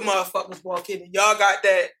group of motherfuckers walk in and y'all got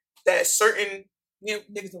that certain, you know,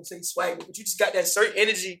 niggas don't say swagger, but you just got that certain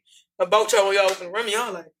energy about y'all when y'all open the room and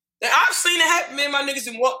y'all like. And I've seen it happen. Me and my niggas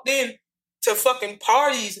and walked in to fucking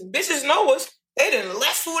parties and bitches know us. They done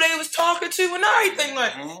left who they was talking to and everything.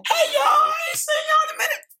 Like, hey, y'all, I ain't seen y'all in a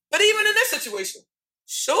minute. But even in this situation,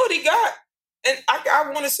 shorty got, and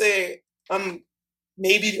I want to say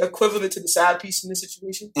maybe equivalent to the side piece in this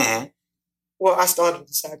situation. Mm-hmm. Well, I started with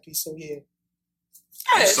the side piece, so yeah.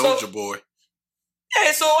 Soldier boy.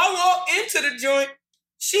 Yeah, so I walk into the joint.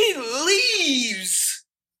 She leaves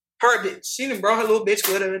her bitch. She done brought her little bitch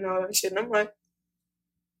with her and all that shit. And I'm like,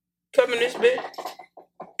 come in this bitch.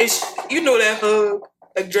 It's, you know that hug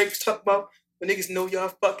like Drake's talking about when niggas know y'all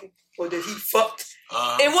fucking or that he fucked.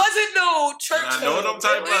 It wasn't no church hug. I know them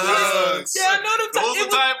type of hugs. Yeah, I know them type. Those are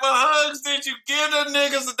the type of hugs that you give the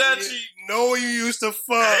niggas that you know you used to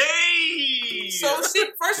fuck. Hey! So she,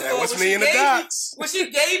 first of all, was me in the docks. When she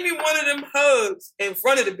gave me one of them hugs in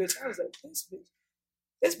front of the bitch, I was like,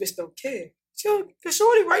 this bitch don't care. Cause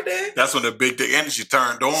shorty right there. That's when the big dick energy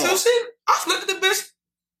turned on. So I looked at the bitch.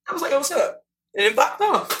 I was like, what's up? And it backed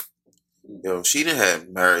off. Yo, she done had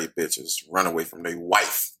married bitches run away from their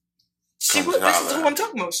wife. She was. This is who I'm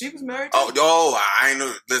talking about. She was married. Oh, I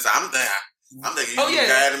know. Listen, I'm thinking you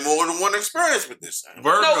had more than one experience with this.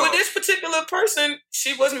 Virgo. No, with this particular person,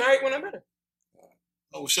 she was married when I met her.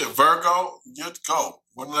 Oh shit, Virgo, you go.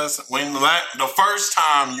 When the first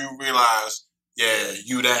time you realized, yeah,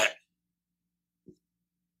 you that.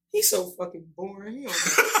 He's so fucking boring. He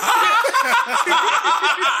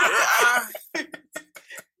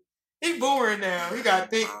He boring now. He got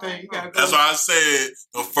thick thing. That's why I said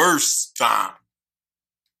the first time.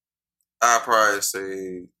 I'd probably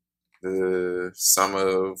say the summer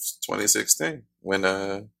of 2016 when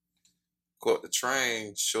caught the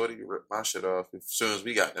train. Shorty ripped my shit off as soon as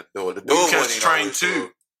we got the door. The door you catch the train too.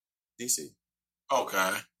 DC.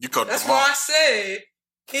 Okay, you caught. That's why I said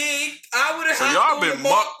I would have. So y'all been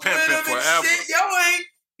muck pimping forever. Y'all ain't.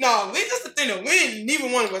 No, that's the thing. Though. We ain't neither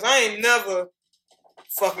one of us. I ain't never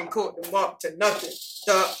fucking caught the muck to nothing.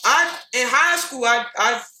 In high school,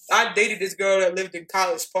 I dated this girl that lived in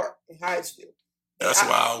College Park in Hyattsville. That's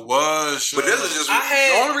why I was. But this is just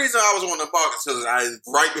the only reason I was on the market because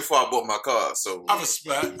right before I bought my car. So I was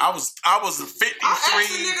 53. I asked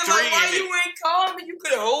a nigga like, why you ain't called me? You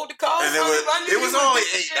could have hold the car. And it was only $8.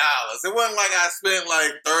 It wasn't like I spent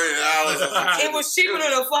like $30. It was cheaper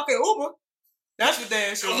than a fucking Uber. That's what they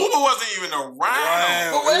asked. Uber wasn't even around.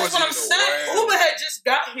 But that's what I'm saying. Uber had just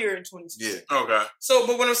got here in 2016. Yeah. Okay. So,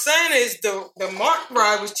 but what I'm saying is the Mark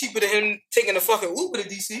ride was cheaper than him taking the fucking Uber to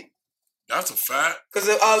DC. That's a fact. Because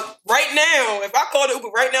right now, if I call the Uber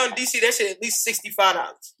right now in DC, that shit at least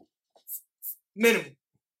 $65 minimum.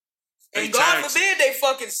 And God forbid they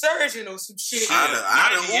fucking surging or some shit. I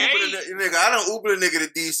done Uber the nigga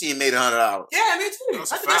to DC and made $100. Yeah, me too.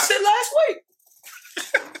 That's I did that shit last week.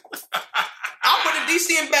 I went to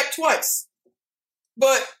DC and back twice.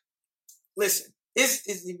 But listen, it's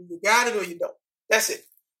either you got it or you don't. That's it.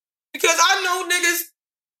 Because I know niggas,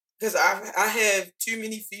 because I have too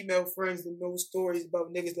many female friends that know stories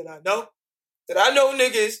about niggas that I know. That I know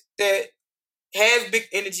niggas that have big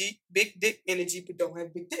dick energy, but don't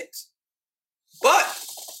have big dicks. But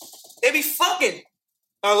they be fucking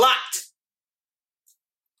a lot.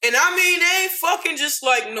 And I mean, they ain't fucking just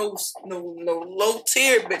like no low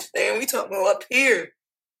tier bitch. Damn, we talking about up here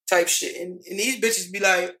type shit. And these bitches be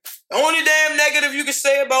like, the only damn negative you can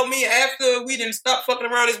say about me after we didn't stop fucking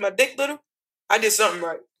around is my dick little. I did something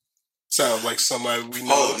right. Sounds like somebody we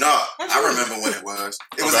know. Oh, no. I remember when it was.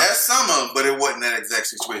 It was that summer, but it wasn't that exact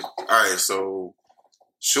situation. All right, so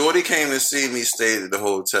Shorty came to see me, stayed at the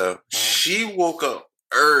hotel. She woke up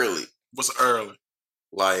early. What's early?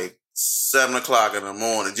 Like 7 o'clock in the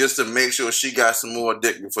morning, just to make sure she got some more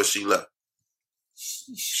dick before she left.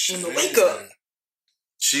 Wake up.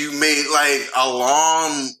 She made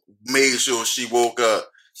alarm, made sure she woke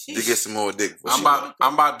up to get some more dick. I'm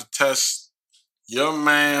about to test your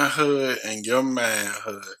manhood and your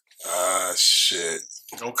manhood. Ah, shit.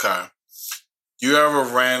 Okay. You ever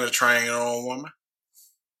ran a train on a woman?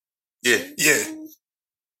 Yeah. Yeah.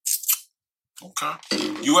 Okay.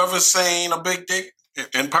 You ever seen a big dick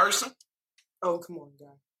in person? Oh, come on,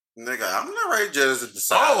 guy. Nigga, I'm not ready just to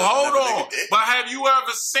decide. Oh, hold on. But have you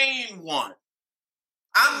ever seen one?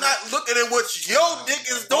 I'm not looking at what your dick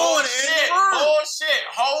is doing in the room. Bullshit.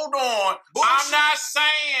 Hold on. Bullshit. I'm not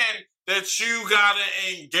saying that you gotta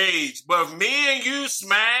engage, but if me and you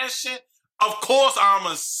smashing, of course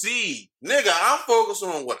I'ma see. Nigga, I'm focused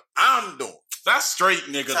on what I'm doing. That's straight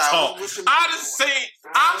nigga Tyler, talk. what's your I man just on? seen.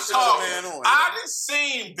 What's your man on, I just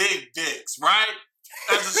seen big dicks, right?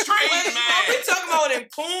 As a straight Wait, man. are we talking about in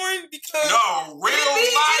porn? Because No, real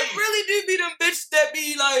life. it really do be them bitches that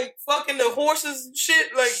be like fucking the horses and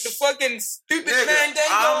shit, like the fucking stupid Nigga,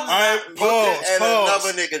 mandangos. I looking at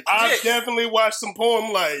another nigga I've dick. definitely watched some porn.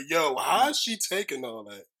 I'm like, yo, how is she taking all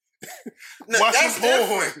that? No, Watch that's some porn.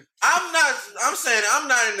 different. I'm saying I'm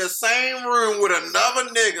not in the same room with another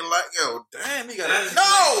nigga like, yo, damn, he got that.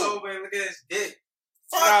 No! Look at his dick.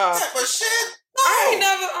 Fuck that, but shit, no. I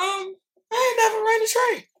ain't never ran a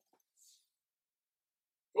train.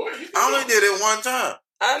 I only did it one time.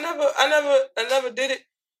 I never did it.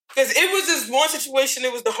 Because it was this one situation,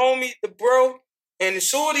 it was the homie, the bro, and the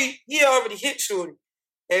shorty, he already hit shorty.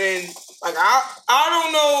 And like I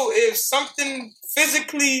don't know if something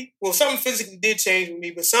physically did change with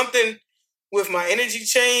me, but something with my energy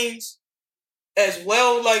changed as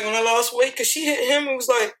well, like when I lost weight, because she hit him and was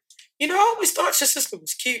like, you know, I always thought your sister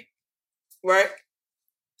was cute, right?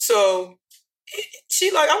 So she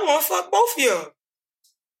like, I want to fuck both of y'all.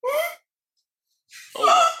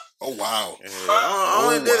 Oh wow. Yeah, I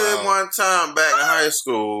only did it one time back in high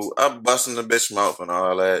school. I busting the bitch mouth and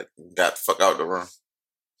all that. Got the fuck out the room.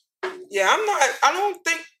 Yeah, I don't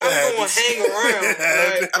think I'm going to hang around.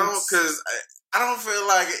 Like, I don't feel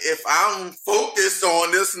like if I'm focused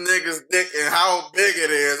on this nigga's dick and how big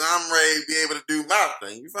it is, I'm ready to be able to do my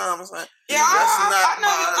thing. You feel what I'm saying? Yeah,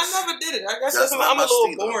 I never did it. I guess I'm a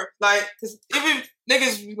little boring. Like, cause even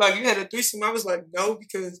niggas be like, you had a threesome. I was like, no,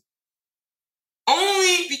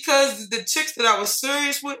 only because the chicks that I was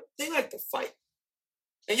serious with, they like to fight.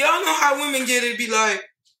 And y'all know how women get it, be like,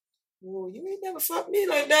 well, you ain't never fucked me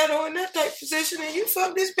like that or in that type position, and you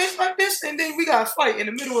fuck this bitch like this, and then we got to fight in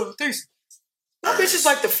the middle of a threesome. My bitches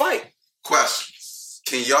like to fight. Question.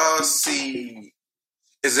 Can y'all see,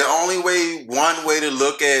 is there only one way to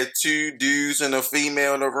look at two dudes and a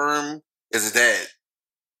female in a room? Is that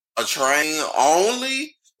a train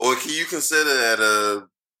only? Or can you consider that a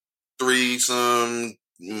threesome,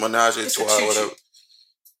 menage a trois, whatever?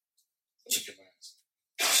 Choo-choo.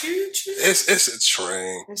 It's a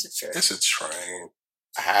train. It's a train.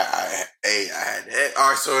 I had that. All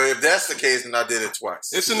right, so if that's the case, then I did it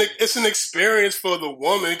twice. It's an experience for the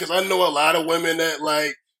woman, because I know a lot of women that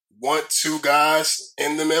like want two guys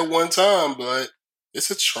in them at one time, but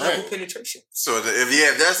it's a train. Double penetration. So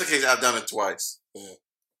if that's the case, I've done it twice. Yeah.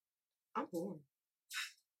 I'm boring.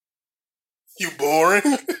 You boring?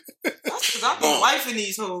 That's because I've been wifing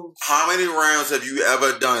these hoes. How many rounds have you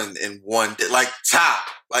ever done in one day? Like top.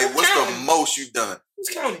 Like what's the most you've done? Who's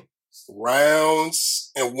counting?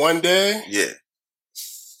 Rounds in one day? Yeah.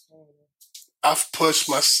 I've pushed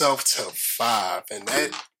myself to 5, and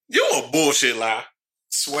that You a bullshit lie.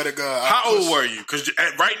 swear to God. How old were you? Because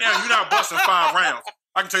right now you're not busting 5 rounds.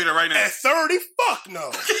 I can tell you that right now. At 30? Fuck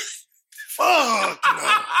no. Fuck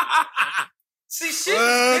no. See, shit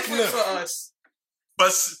is different for us.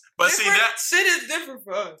 But see that shit is different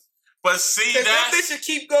for us. But see that bitch will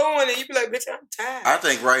keep going, and you be like, bitch, I'm tired. I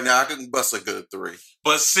think right now I can bust a good 3.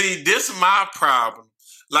 But see, this is my problem.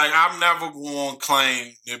 Like, I'm never going to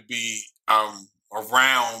claim to be a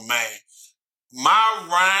round man. My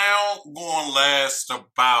round going to last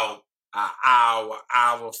about an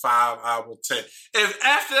hour, 5, hour 10. If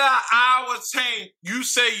after an hour 10 you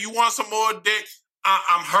say you want some more dick,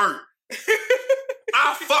 I'm hurt.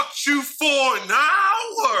 I fucked you for an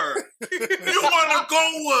hour. You want to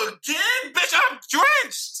go again? Bitch, I'm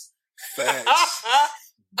drenched. Facts.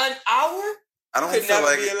 An hour? I don't could feel never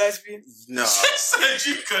like be a lesbian. No. She said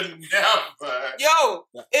you could never. Yo,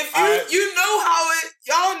 if you know how it,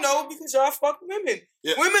 y'all know because y'all fuck women.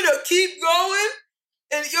 Yeah. Women will keep going.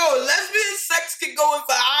 And yo, lesbian sex can go in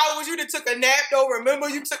for hours. You done took a nap though. Remember,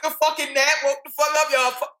 you took a fucking nap, woke the fuck up,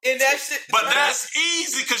 y'all, and that shit. But that's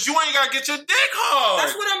easy because you ain't gotta get your dick hard.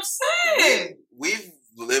 That's what I'm saying. We've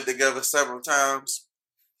lived together several times.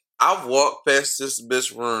 I've walked past this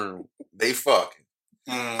bitch room. They fucking.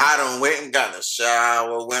 I done went and got in the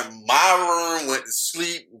shower, went in my room, went to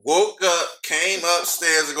sleep, woke up, came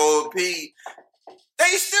upstairs to go pee.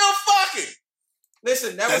 They still fucking.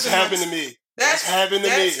 Listen, that's happened to me. That's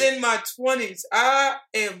in my 20s. I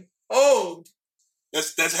am old.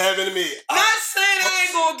 That's happened to me. Not saying I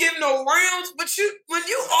ain't gonna give no rounds, but when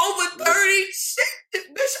you over 30, shit,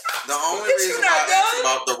 bitch. The only reason why I asked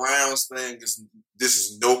about the rounds thing is this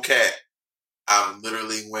is no cap. I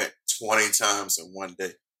literally went 20 times in one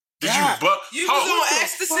day. Did you? But you was on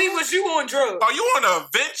ecstasy? Was you on drugs? Are you on a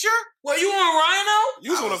venture? Were you on Rhino?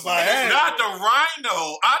 You was on a Viagra. Not the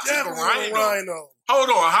Rhino. I took a Rhino. Hold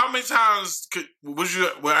on. How many times was you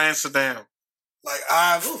answer down? Like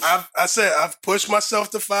I've pushed myself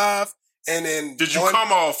to 5, and then did you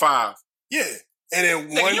come all 5? Yeah, and then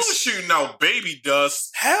once you was shooting out baby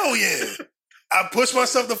dust. Hell yeah! I pushed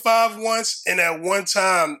myself to 5 once, and at one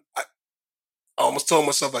time I almost told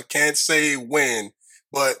myself I can't say when,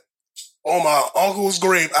 but on my uncle's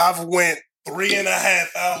grave, I've went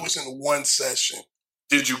 3.5 hours in one session.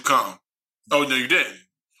 Did you come? Oh no, you didn't.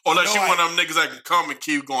 Unless you one of them niggas that can come and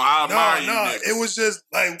keep going. I admire you niggas. It was just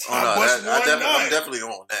like I'm definitely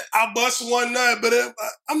on that. I bust one nut, but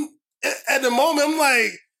I'm at the moment I'm like,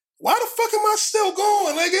 why the fuck am I still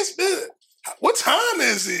going? Like what time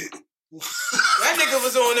is it? That nigga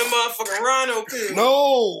was on them motherfucking Rhino pills.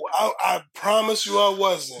 No, I promise you I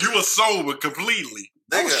wasn't. You were sober completely.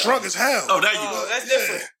 I was drunk as hell. Oh, there you go. That's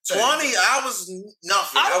different. 20, I was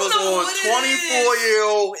nothing. I was on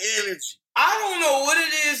 24-year-old energy. I don't know what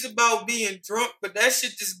it is about being drunk, but that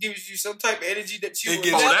shit just gives you some type of energy that you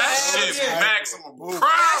that shit maximum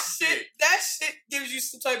that shit gives you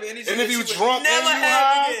some type of energy. And if you drunk, never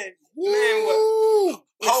have again. Man, what?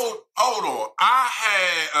 Hold on. I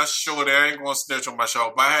had a shorty. I ain't gonna snitch on my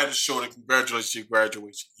show, but I had a shorty. Congratulations, she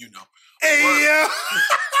graduated. You know. Hey, yeah.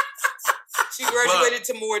 She graduated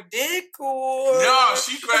to more dick or no,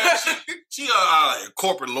 she graduated. She a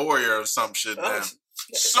corporate lawyer or some shit now.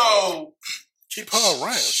 So keep her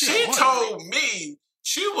around. She told me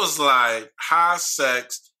she was like, high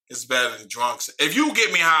sex is better than drunk sex. If you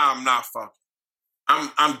get me high, I'm not fucking.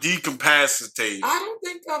 I'm decapacitated. I don't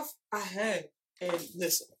think I had. And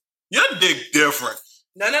listen, your dick different.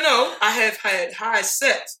 No. I have had high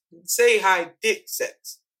sex. Say high dick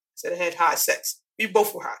sex. I said I had high sex. We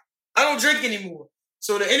both were high. I don't drink anymore.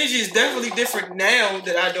 So the energy is definitely different now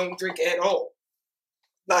that I don't drink at all.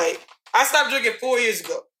 Like, I stopped drinking 4 years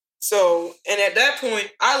ago. So, and at that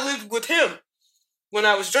point, I lived with him. When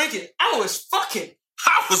I was drinking, I was fucking.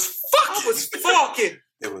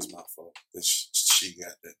 It was my fault that she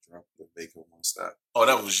got that drunk to make her one stop. Oh,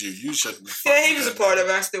 that was you. You shouldn't be. Yeah, he was a part of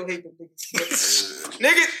it. I still hate the niggas.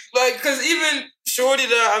 Niggas, like, because even Shorty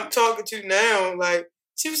that I'm talking to now, like,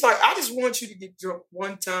 she was like, I just want you to get drunk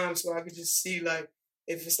one time so I could just see, like,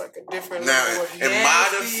 if it's like a different level of in my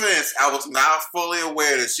defense, I was not fully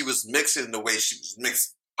aware that she was mixing the way she was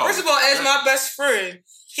mixing. First of all, as my best friend,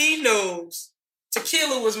 he knows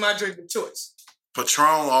tequila was my drink of choice.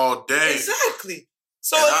 Patron all day. Exactly.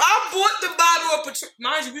 So if I bought the bottle of Patron,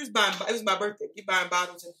 mind you, it was my birthday. You buying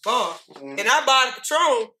bottles at the bar, and I bought a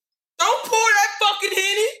Patron. Don't pour that fucking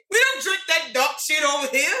Henny. We don't drink that dark shit over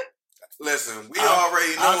here. Listen, we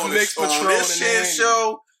already know on this shit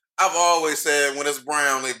show. I've always said when it's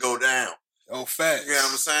brown, it go down. Oh, facts. You know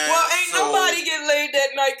what I'm saying? Well, ain't nobody get laid that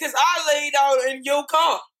night because I laid out in your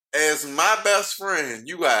car. As my best friend,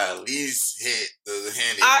 you gotta at least hit the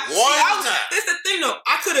Henny one time. That's the thing, though.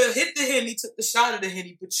 I could have hit the Henny, took the shot of the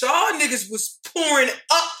Henny, but y'all niggas was pouring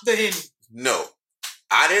up the Henny. No.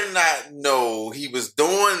 I did not know he was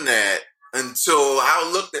doing that until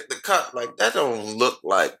I looked at the cup. Like, that don't look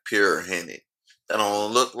like pure Henny. That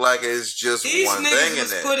don't look like it's just one thing in there. These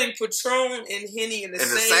niggas was putting Patron and Henny in the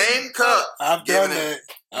same cup. I've done that.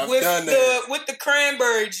 With the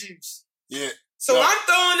cranberry juice. Yeah. So I'm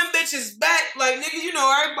throwing them bitches back. Like, nigga, you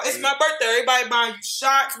know, it's my birthday. Everybody buying you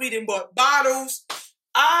shots. We done bought bottles.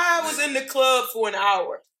 I was in the club for an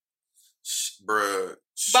hour. Bruh.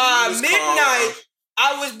 By midnight,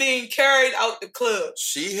 I was being carried out the club.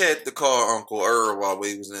 She had to call Uncle Earl while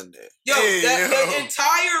we was in there. Yo, the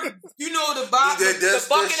entire, you know, the bucket of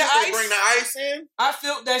ice. Bring the ice in? I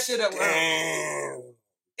filled that shit up. Damn.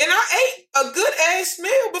 And I ate a good ass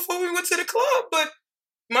meal before we went to the club, but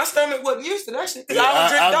my stomach wasn't used to that shit because I don't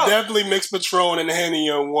drink I definitely mixed Patron and Henny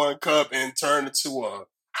in one cup and turned it to a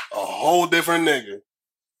whole different nigga.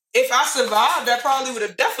 If I survived, that probably would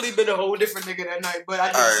have definitely been a whole different nigga that night. But I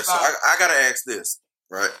didn't survive. So I gotta ask this,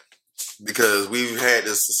 right? Because we've had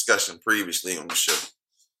this discussion previously on the show.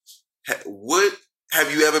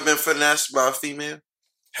 Have you ever been finessed by a female?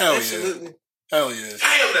 Hell Absolutely. Yeah. Hell yeah.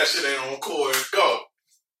 Damn, that shit ain't on court. Go.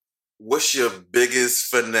 What's your biggest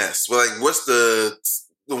finesse? Like, what's the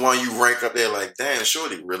one you rank up there? Like, damn,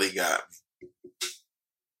 shorty really got me.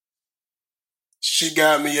 She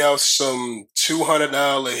got me out some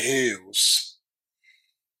 $200 heels.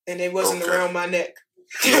 and they wasn't around my neck.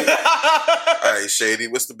 All right, Shady,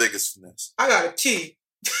 what's the biggest finesse? I got a key.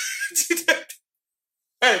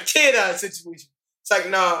 I had a kid out of the situation. It's like,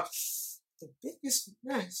 nah, the biggest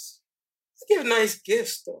finesse. I give nice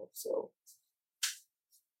gifts though, so.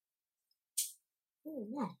 I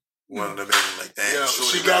don't know. One of them like that. Yo,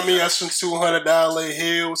 she got me us some $200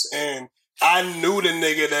 heels, and I knew the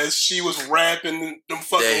nigga that she was wrapping them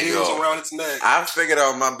fucking heels around his neck. I figured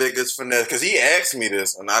out my biggest finesse because he asked me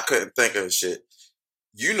this, and I couldn't think of shit.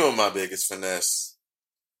 You know my biggest finesse.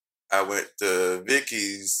 I went to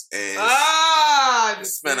Vicky's and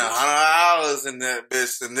spent $100 in that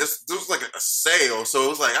bitch, and this was like a sale, so it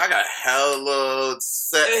was like I got hella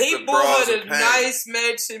sets of bras and panties. He bought her the nice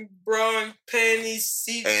matching bra and panties,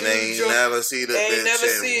 see-through. And they ain't never see the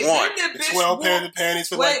bitch in one. The 12 pairs of panties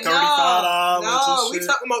for like $35. No, we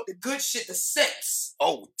talking about the good shit, the sets.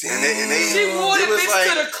 Oh, damn. She wore the bitch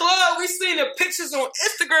to the club. We seen the pictures on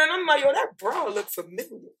Instagram. I'm like, yo, that bra look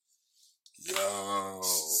familiar. Yo.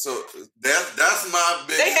 So that's my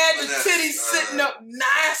big. They had the titties sitting up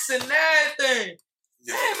nice and everything.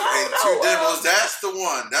 Yeah. Damn, Two Devils, that's the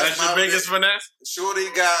one. That's your biggest finesse? Shorty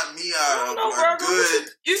got me a good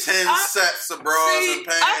 10 sets of bras and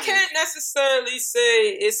panties. I can't necessarily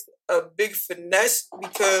say it's a big finesse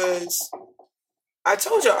because I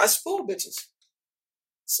told y'all I spoil bitches.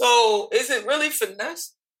 So is it really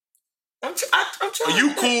finesse? I'm trying. Are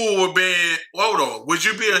you cool with being? Hold on. Would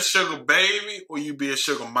you be a sugar baby or you be a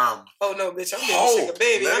sugar mama? Oh no, bitch! I'm being a sugar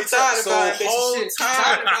baby. I'm tired of buying bitch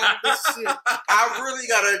shit. I really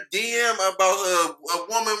got a DM about a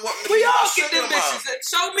woman wanting to we be all a get sugar them mama. bitches.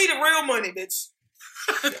 Show me the real money, bitch.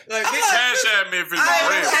 Like, cash at me if it's real.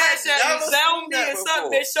 Cash at me, sell me or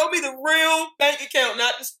something. Bitch. Show me the real bank account,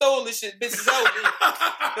 not the stolen shit. Bitches out me.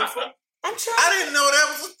 I'm trying. I didn't know that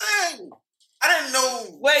was a thing. I didn't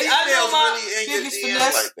know. Wait, I know my really biggest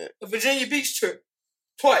finesse like that. The Virginia Beach trip.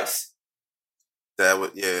 Twice. That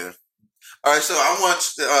would, yeah. All right, so I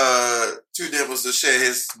want Two Devils to share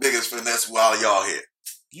his biggest finesse while y'all here.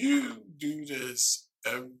 You do this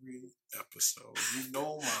every episode. You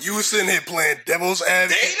know my. You were sitting here playing devil's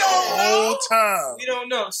advocate the whole time. We don't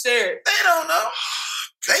know. Share it. They don't know.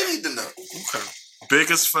 They need to know. Okay.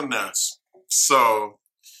 Biggest finesse. So,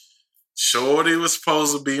 Shorty was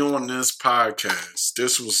supposed to be on this podcast.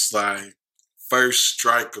 This was like first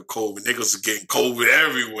strike of COVID. Niggas are getting COVID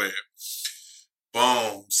everywhere.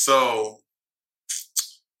 Boom. So,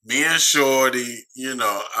 me and Shorty,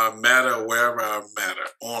 I met her wherever I met her.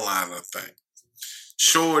 Online, I think.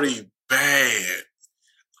 Shorty bad.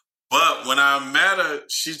 But when I met her,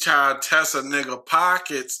 she tried to test a nigga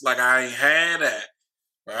pockets like I ain't had that.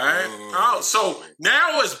 Right? Oh, so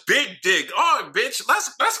now it's big dick. Oh, bitch,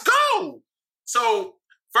 let's go. So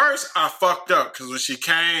first I fucked up because when she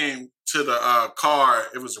came to the car,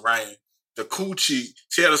 it was raining. The coochie,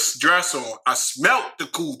 she had a dress on. I smelt the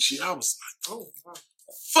coochie. I was like, oh,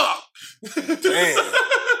 fuck. Damn.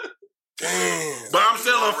 But I'm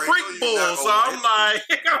still a freak bull, so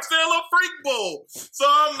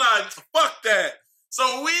I'm like, fuck that.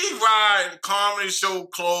 So we ride, comedy show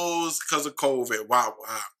closed because of COVID. Wow.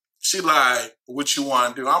 She like, what you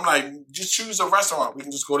want to do? I'm like, just choose a restaurant. We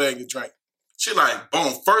can just go there and get drink. She like,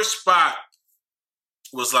 boom. First spot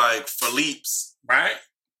was like Philippe's, right?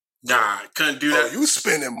 Nah, couldn't do that. Oh, you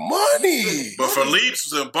spending money. But Philippe's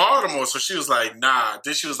was in Baltimore, so she was like, nah.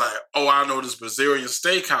 Then she was like, oh, I know this Brazilian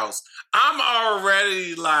steakhouse. I'm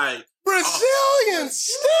already like... Brazilian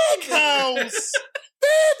steakhouse?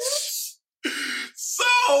 Bitch! So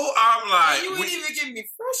I'm like... You didn't even give me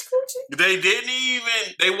fresh coochie? They didn't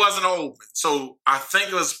even... They wasn't open. So I think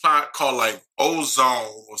it was a spot called like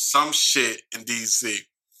Ozone or some shit in D.C.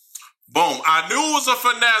 Boom. I knew it was a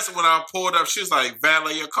finesse when I pulled up. She was like,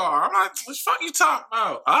 valet your car. I'm like, what the fuck you talking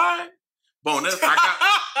about? All right. Boom.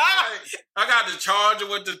 I got the charger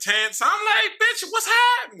with the tent. So I'm like, bitch, what's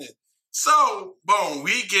happening? So, boom,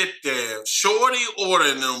 we get there. Shorty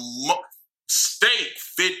ordering them steak,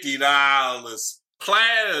 $50.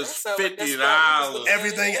 Platters, $50.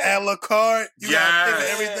 Everything a la carte? You gotta pick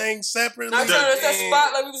everything separately? Now, that's that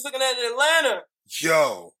spot like we was looking at in Atlanta.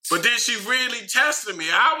 Yo. But then she really tested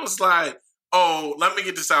me. I was like, oh, let me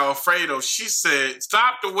get this Alfredo. She said,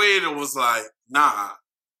 stop. The waiter was like, nah,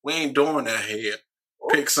 we ain't doing that here.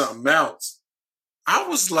 Pick something else. I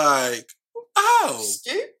was like, oh.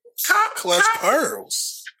 Clutch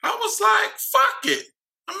pearls. I was like, fuck it.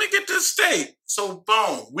 Let me get this steak. So,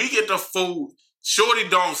 boom, we get the food. Shorty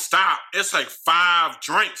don't stop. It's like 5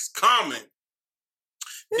 drinks coming.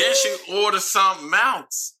 Then she orders something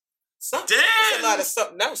else. There's a lot of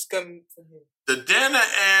something else coming from here. The dinner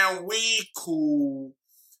and we cool.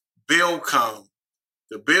 Bill come.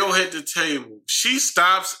 The bill hit the table. She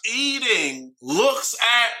stops eating, looks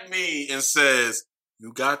at me, and says,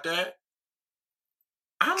 "You got that?"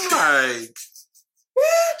 I'm like,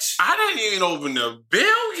 "Bitch, I didn't even open the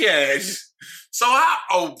bill yet." So I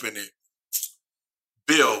open it.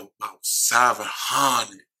 Bill about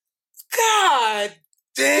 700. God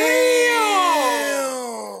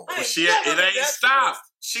damn! But it ain't stopped.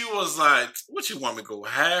 She was like, "What you want me to go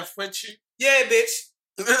half with you?" Yeah, bitch.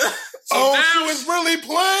 So she was really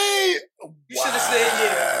playing. You should have said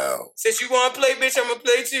yeah. Since you want to play, bitch, I'm gonna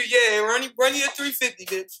play too. Yeah, run you a 350,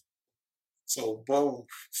 bitch. So boom,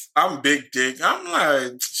 I'm big dick. I'm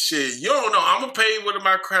like, shit, you don't know. I'm gonna pay with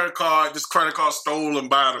my credit card. This credit card stolen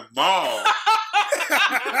by the mall.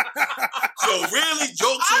 So really,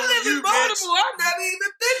 jokes I on live you, in Baltimore. bitch. I've never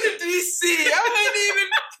even been to DC. I ain't even.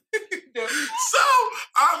 So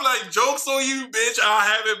I'm like, jokes on you, bitch. I'll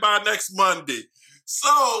have it by next Monday.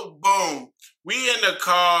 So boom, we in the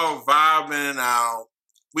car vibing out.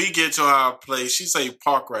 We get to our place. She say,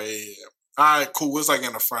 "Park right here." All right, cool. It's like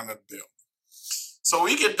in the front of the building. So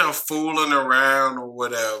we get to fooling around or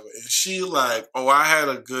whatever. And she like, "Oh, I had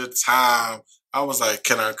a good time." I was like,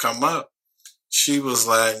 "Can I come up?" She was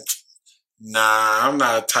like, "Nah, I'm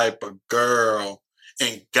not a type of girl."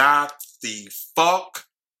 And got the fuck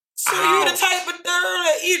So out. you the type of girl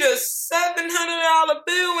that eat a $700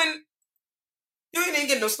 bill and you ain't even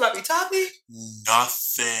get no sloppy toppy?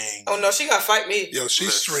 Nothing. Oh no, she gotta fight me. Yo,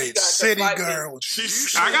 she's straight She got to city fight me. girl.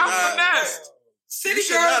 I got finesse. City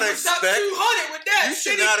should girl not was up 200 with that. You should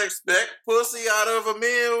City not expect pussy out of a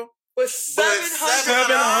meal. was $700.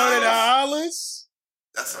 $700.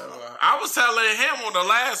 That's a I was telling him on the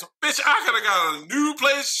last, bitch, I could have got a new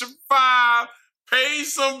PlayStation 5, paid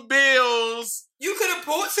some bills. You could have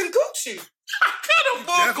bought some Gucci. I could have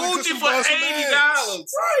bought Definitely Gucci could for have bought some $80.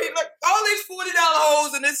 Right, like all these $40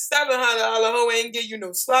 hoes and this $700 hoe ain't give you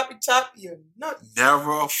no sloppy toppy or nothing.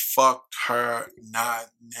 Never fucked her, not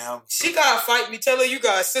never. She gotta fight me. Tell her you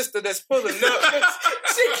got a sister that's pulling up.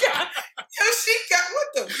 she got what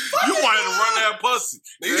the fuck? You wanted to run that pussy.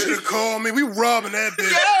 You should have called me. We robbing that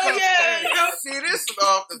bitch. Yeah. See, this is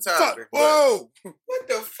off the topic. but Whoa. What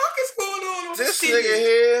the fuck is going on This TV? nigga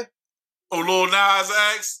here, Oh, Lil Nas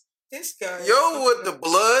X. This guy. yo, with the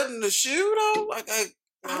blood in the shoe though, like I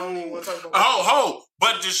don't even want to talk about.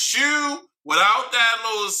 But the shoe, without that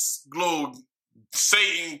little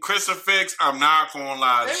Satan crucifix, I'm not gonna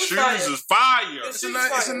lie. The It was shoes fire. is fire. It's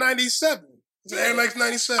a 97. It's an Air Max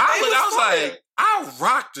 97. I was fire. like, I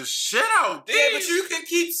rocked the shit out Yeah, there. but you can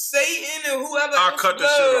keep Satan and whoever I else cut the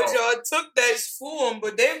blood shit y'all took that for them,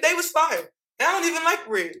 but they was fire. I don't even like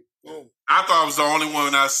red. I thought I was the only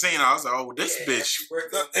one I seen. I was like, oh, this bitch.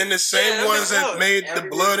 And the same Yeah, ones that that's made every the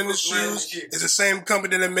blood in the put blood in the shoes shoe. is the same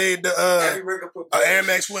company that made the Air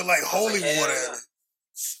Max with like holy water in it.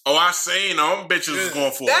 Oh, I seen them bitches was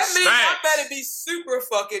going for a That means I stack. better be super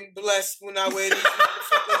fucking blessed when I wear these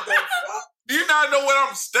motherfuckers. Do you not know what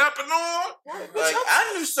I'm stepping on? Like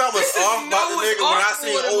I knew something was This is off about the Noah's nigga when I Ark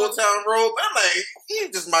seen water. Old Town Road. I'm like, he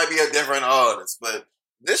just might be a different artist, but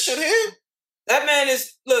this shit here. That man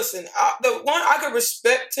is, listen, I could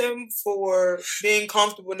respect him for being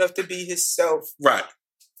comfortable enough to be himself, Right.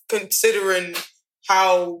 considering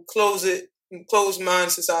how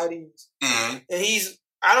closed-minded society is. Mm-hmm.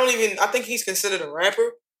 And I think he's considered a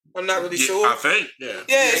rapper. I'm not really sure. I think, yeah.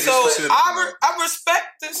 Yeah, he's so considered a rapper. I respect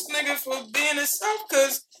this nigga for being himself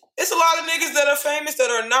because it's a lot of niggas that are famous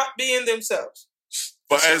that are not being themselves.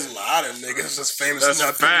 But There's as a lot of niggas that's famous that's a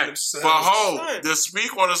not being fact. themselves. But hold, Right. to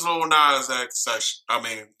speak on this Lil Nas X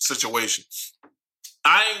situation.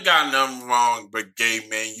 I ain't got nothing wrong with gay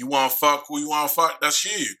men. You want to fuck who you want to fuck, that's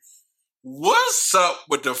you. What's up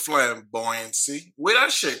with the flamboyancy? Where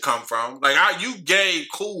that shit come from? Like, you gay,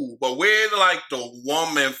 cool, but where like the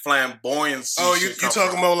woman flamboyancy? Oh, you shit come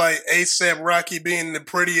talking from? about like ASAP Rocky being the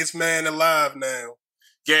prettiest man alive now?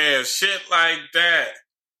 Yeah, shit like that.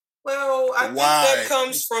 Well, I think Why? that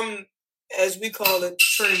comes from, as we call it,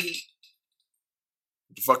 trade.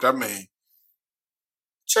 What the fuck that mean?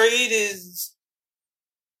 Trade is...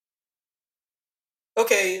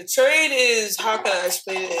 Okay, a trade is, how can I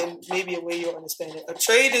explain it in maybe a way you'll understand it? A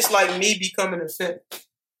trade is like me becoming a femme.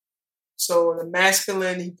 So the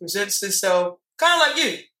masculine, he presents himself, kind of like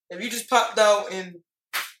you. If you just popped out and...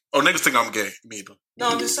 Oh, niggas think I'm gay. Me either.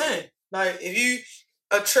 No, I'm just saying. Like,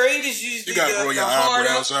 a trade is usually You gotta grow your harder-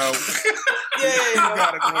 eyebrows out. Yeah, You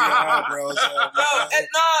gotta grow your eyebrows out. No, man. and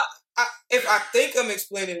if I think I'm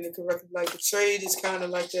explaining it correctly, like the trade is kind of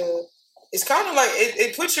like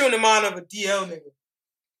it puts you in the mind of a DL nigga,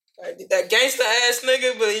 like that gangster ass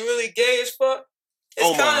nigga, but he really gay as fuck.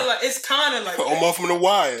 It's kind of like Omar from The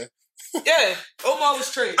Wire. Yeah, Omar was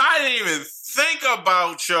straight. I didn't even think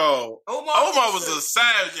about y'all. Omar was a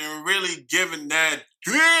savage and really giving that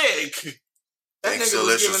dick. That Thanks nigga was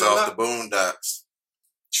Delicious giving a off lot. the Boondocks.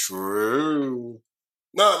 True.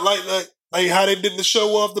 No, like how they did the show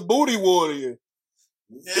off the Booty Warrior.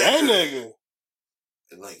 That nigga.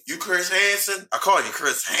 Like, you Chris Hansen? I call you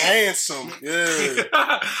Chris Hansen. Handsome. Yeah.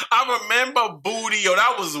 I remember Booty, yo.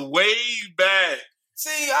 That was way back.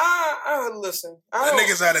 See, I listen. That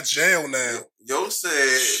nigga's out of jail now. Yo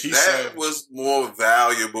said She that said- was more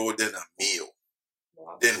valuable than a meal,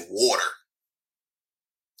 than water.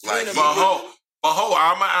 Like, But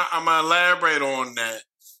I'm gonna elaborate on that.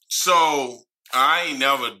 So I ain't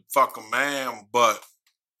never fuck a man, but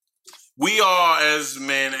we are as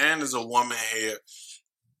men and as a woman here.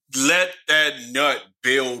 Let that nut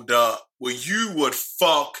build up where you would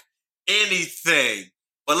fuck anything.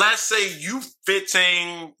 But let's say you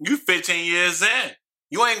 15 years in.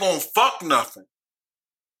 You ain't gonna fuck nothing.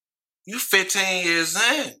 You 15 years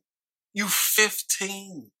in. You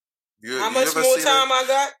 15. How much more time I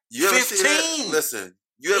got? You ever see that? 15. Listen,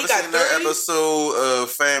 you He ever got seen that 30? episode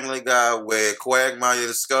of Family Guy where Quagmire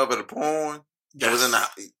discovered the porn? It was in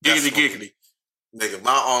the Giggity giggity. Nigga,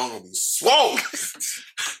 my arm gonna be swole.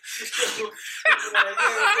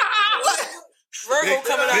 Virgo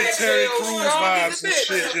coming out Big of Terry jail Crews strong vibes as a and bitch.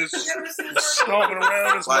 shit just stomping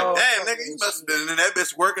around his Like, mouth. damn, nigga, you must have been in that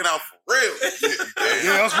bitch working out for real.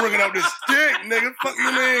 Yeah, I was working out this dick, nigga. Fuck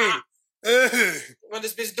you mean? When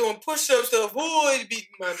this bitch doing push-ups to avoid beating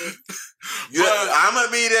my nigga. I'm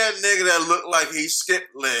gonna be that nigga that look like he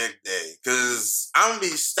skipped leg day, cause I'm gonna be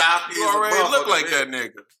stocky. You as a already look motherfucker, like nigga. that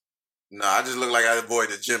nigga. No, I just look like I avoid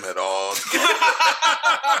the gym at all.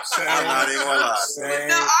 I'm not even gonna lie.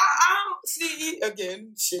 No, I don't see.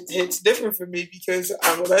 Again, shit hits different for me because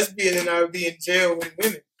I'm a lesbian and I would be in jail with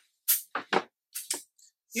women.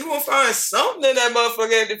 You gonna find something in that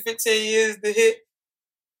motherfucker after 15 years to hit.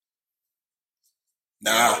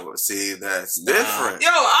 Nah, see, that's different. Yo,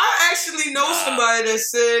 I actually know somebody that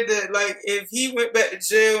said that, like, if he went back to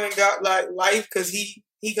jail and got, like, life, because he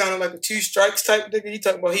kind of like a 2 strikes type nigga, he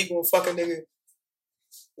talking about he gonna fuck a nigga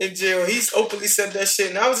in jail. He's openly said that shit.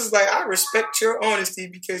 And I was just like, I respect your honesty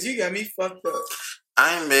because you got me fucked up.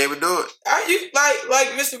 I ain't been able to do it. Like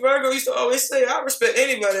Mr. Virgo used to always say, I respect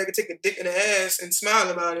anybody that can take a dick in the ass and smile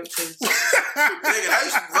about it. Nigga, that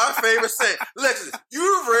used to be my favorite saying. Listen,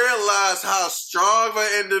 you realize how strong of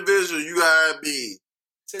an individual you gotta be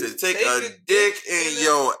to take a dick in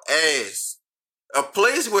your ass. A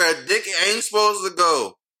place where a dick ain't supposed to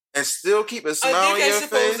go and still keep a smile on dick your ain't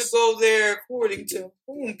supposed face. to go there according to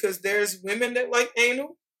whom? Because there's women that like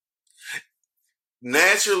anal.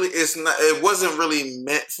 Naturally, it's not. It wasn't really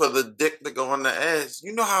meant for the dick to go on the ass.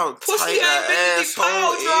 You know how Pussy tight ain't an meant to be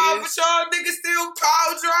power drive, asshole but is. y'all niggas still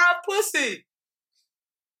power drive pussy.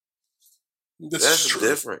 That's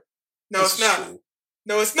different. No, it's not.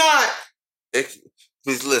 No, it's not.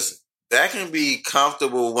 Please listen. That can be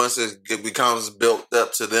comfortable once it becomes built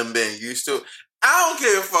up to them being used to it. I don't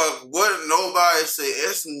care fuck what nobody say.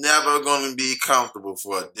 It's never going to be comfortable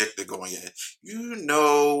for a dick to go in your head. You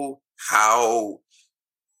know how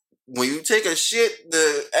when you take a shit,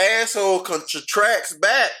 the asshole contracts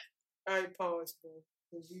back. All right, pause, bro.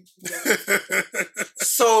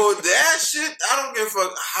 So that shit, I don't give a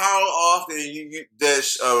fuck how often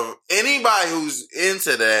anybody who's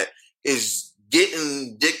into that is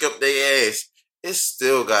getting dick up their ass. It's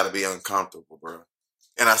still got to be uncomfortable, bro.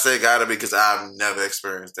 And I say gotta be because I've never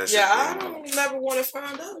experienced that shit. Yeah, I don't never want to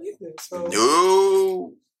find out either. So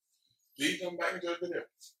No. You come back into the video.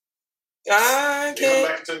 I You come can't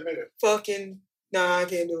back into the video. fucking. Nah, I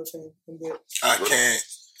can't do it, fam. I'm good. I can't.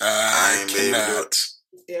 I ain't been able to do it.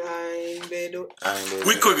 Yeah, I ain't been do it.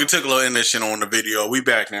 We quickly took a little in this shit on the video. We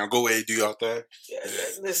back now. Go ahead, do y'all thing. Yeah,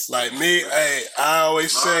 listen. Like me, hey, I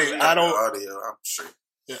always say I don't. Audio, I'm sure.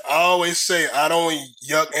 I always say I don't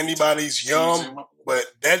yuck anybody's yum, but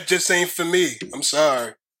that just ain't for me. I'm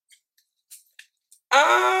sorry.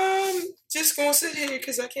 I'm just gonna sit here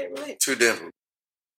because I can't relate. Too different.